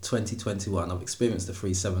subscription to 2021. I've experienced a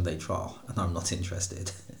free 7-day trial and I'm not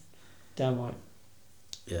interested. Damn right.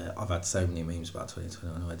 Yeah, I've had so many memes about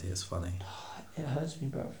 2021 already. It's funny. It hurts me,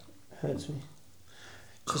 bro. It hurts me.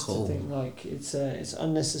 Just Cool. to think, like, it's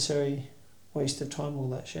unnecessary waste of time, all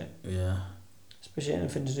that shit. Yeah. Especially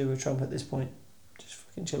anything to do with Trump at this point. Just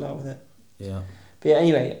fucking chill out with it. Yeah. But yeah,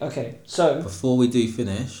 anyway, okay, so... Before we do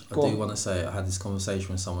finish, I do want to say I had this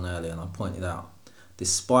conversation with someone earlier and I pointed out,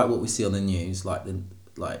 despite what we see on the news,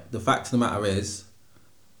 the fact of the matter is,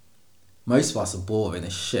 most of us are boring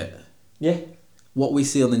as shit. Yeah. What we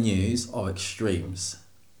see on the news are extremes.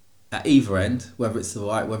 At either end, whether it's the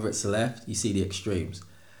right, whether it's the left, you see the extremes.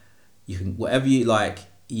 You can, whatever you like,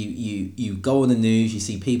 you go on the news, you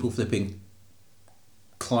see people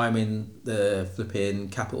climbing the flipping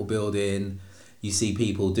Capitol building. You see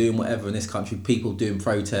people doing whatever in this country, people doing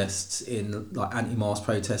protests in, like, anti-mask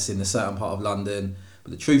protests in a certain part of London.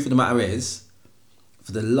 But the truth of the matter is,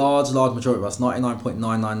 for the large majority of us,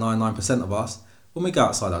 99.9999% of us, when we go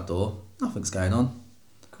outside our door, nothing's going on.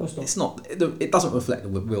 Of course not. It's not. It doesn't reflect the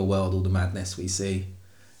real world, all the madness we see.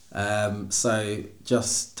 So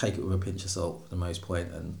just take it with a pinch of salt for the most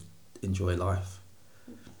point and enjoy life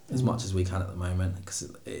as much as we can at the moment.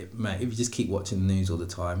 Because mate, if you just keep watching the news all the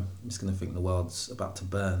time, I'm just going to think the world's about to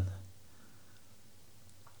burn.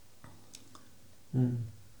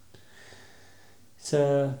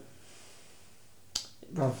 So,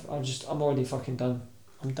 bruv, I'm already fucking done.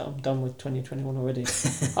 I'm done with 2021 already.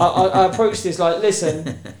 I approached this like,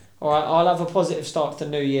 listen, all right, I'll have a positive start to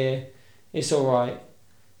the new year. It's all right.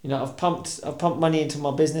 You know, I've pumped money into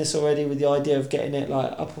my business already with the idea of getting it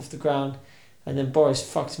like up off the ground, and then Boris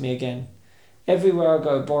fucked me again. Everywhere I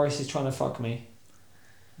go, Boris is trying to fuck me.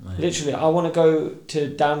 Right. Literally, I want to go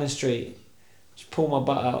to Downing Street, just pull my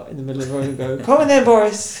butt out in the middle of the road and go, come on then,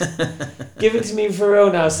 Boris, give it to me for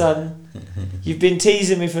real now, son. You've been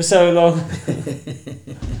teasing me for so long.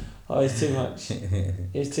 Oh, it's too much.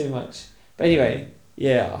 It's too much. But anyway,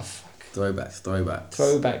 yeah.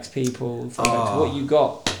 Throwbacks, people. What you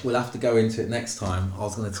got? We'll have to go into it next time. I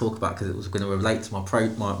was going to talk about, because it was going to relate to my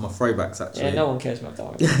throwbacks actually. Yeah, no one cares about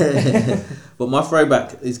that. But my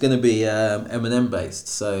throwback is going to be Eminem based.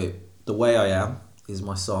 So The Way I Am is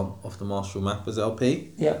my song off the Marshall Mathers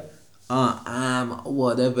LP. Yep. I am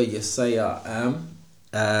whatever you say I am.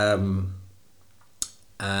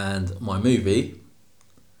 And my movie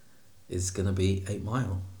is going to be 8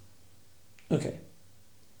 Mile. Okay.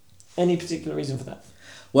 Any particular reason for that?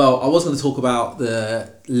 Well, I was going to talk about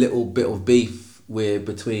the little bit of beef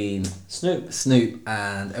between Snoop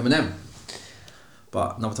and Eminem.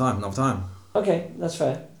 But another time. Okay, that's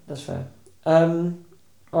fair. All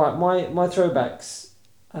right, my throwbacks.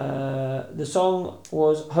 The song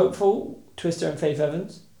was Hopeful, Twister and Faith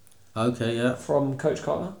Evans. Okay, yeah. From Coach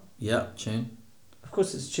Carter. Yeah, tune. Of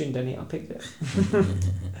course it's a tune, Denny. I picked it.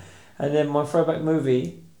 And then my throwback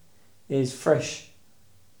movie is Fresh,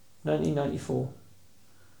 1994.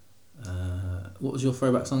 What was your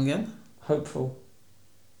throwback song again? Hopeful.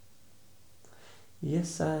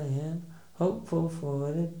 Yes, I am hopeful for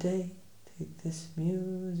the day. Take this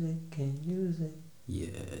music and use it.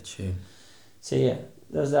 Yeah, tune. So yeah,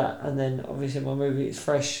 there's that. And then obviously my movie is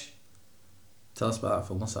Fresh. Tell us about that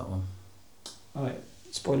film. What's that one? Alright,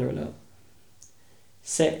 spoiler alert.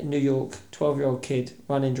 Set in New York, 12-year-old kid,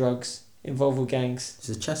 running drugs, involved with gangs. It's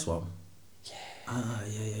a chess one? Yeah.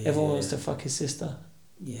 Yeah. Everyone wants to fuck his sister.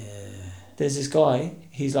 Yeah. There's this guy,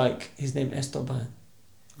 he's like, his name Esteban.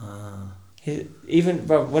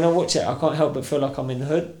 Bro, when I watch it, I can't help but feel like I'm in the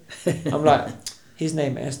hood. I'm like, his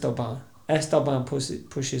name Esteban. Esteban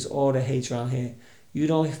pushes all the hate around here. You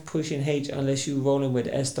don't push in hate unless you rolling with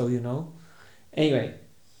Esto, you know? Anyway,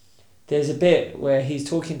 there's a bit where he's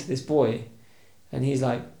talking to this boy, and he's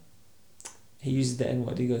like, he uses the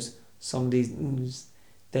N-word. He goes, some of these,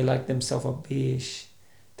 they like themselves a bitch.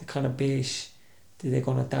 The kind of bitch that they're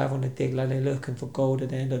gonna dive on the dick like they're looking for gold at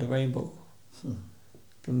the end of the rainbow.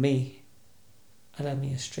 But me, I like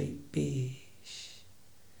me a straight bitch.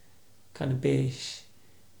 Kind of bitch.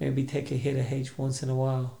 Maybe take a hit of H once in a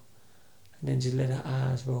while, and then just let her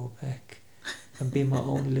eyes roll back, and be my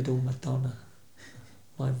own little Madonna,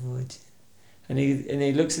 my virgin. And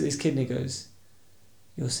he looks at this kid and he goes,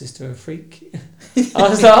 your sister a freak? I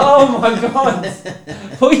was like, oh my god,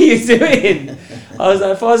 what are you doing? I was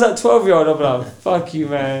like, if I was that 12-year-old, I'd be like, fuck you,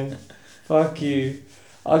 man. Fuck you.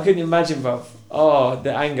 I couldn't imagine, bro. Oh,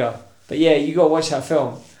 the anger. But yeah, you gotta watch that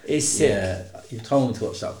film. It's sick. Yeah, you've told me to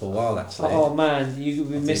watch that for a while, actually. Oh man, you've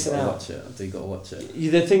been missing out. I do gotta watch it.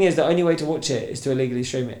 The thing is, the only way to watch it is to illegally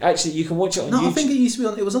stream it. Actually, you can watch it on YouTube. No, I think it used to be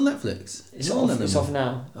on. It was on Netflix. It's off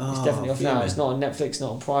now. It's definitely off now. It's not on Netflix,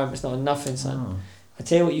 not on Prime. It's not on nothing, son. Oh. I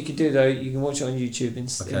tell you what you could do though. You can watch it on YouTube in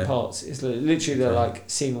parts. It's literally the like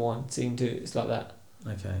scene 1, scene 2. It's like that.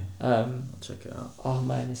 Okay. I'll check it out. Oh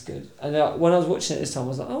man, it's good. And when I was watching it this time, I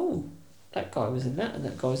was like, oh, that guy was in that, and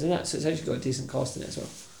that guy was in that. So it's actually got a decent cast in it as well.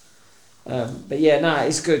 But yeah,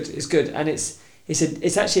 it's good. It's good, and it's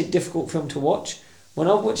actually a difficult film to watch. When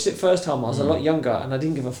I watched it first time, I was a lot younger, and I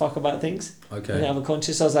didn't give a fuck about things. Okay. I didn't have a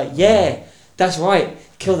conscience. I was like, yeah, that's right.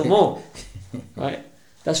 Kill them all. Right.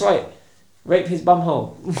 That's right. Rape his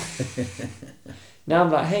bumhole. Now I'm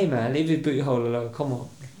like, hey man, leave his booty hole alone. Come on.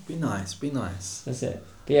 Be nice. That's it.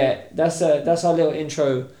 But yeah, that's our little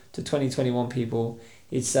intro to 2021, people.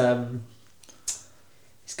 It's gonna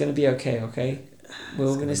be okay. Okay, we're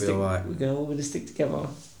all gonna stick. Right. We're all gonna stick together.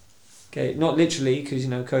 Okay, not literally because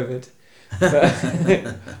COVID,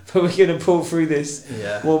 but we're gonna pull through this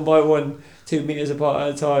one by one, 2 meters apart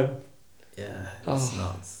at a time. Yeah, it's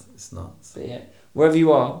nuts. It's nuts. But yeah, wherever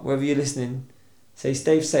you are, wherever you're listening, stay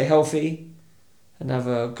safe, stay healthy, and have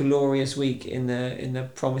a glorious week in the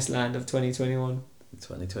promised land of 2021.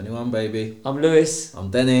 2021, baby. I'm Lewis. I'm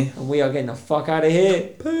Denny. And we are getting the fuck out of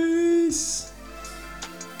here. Peace.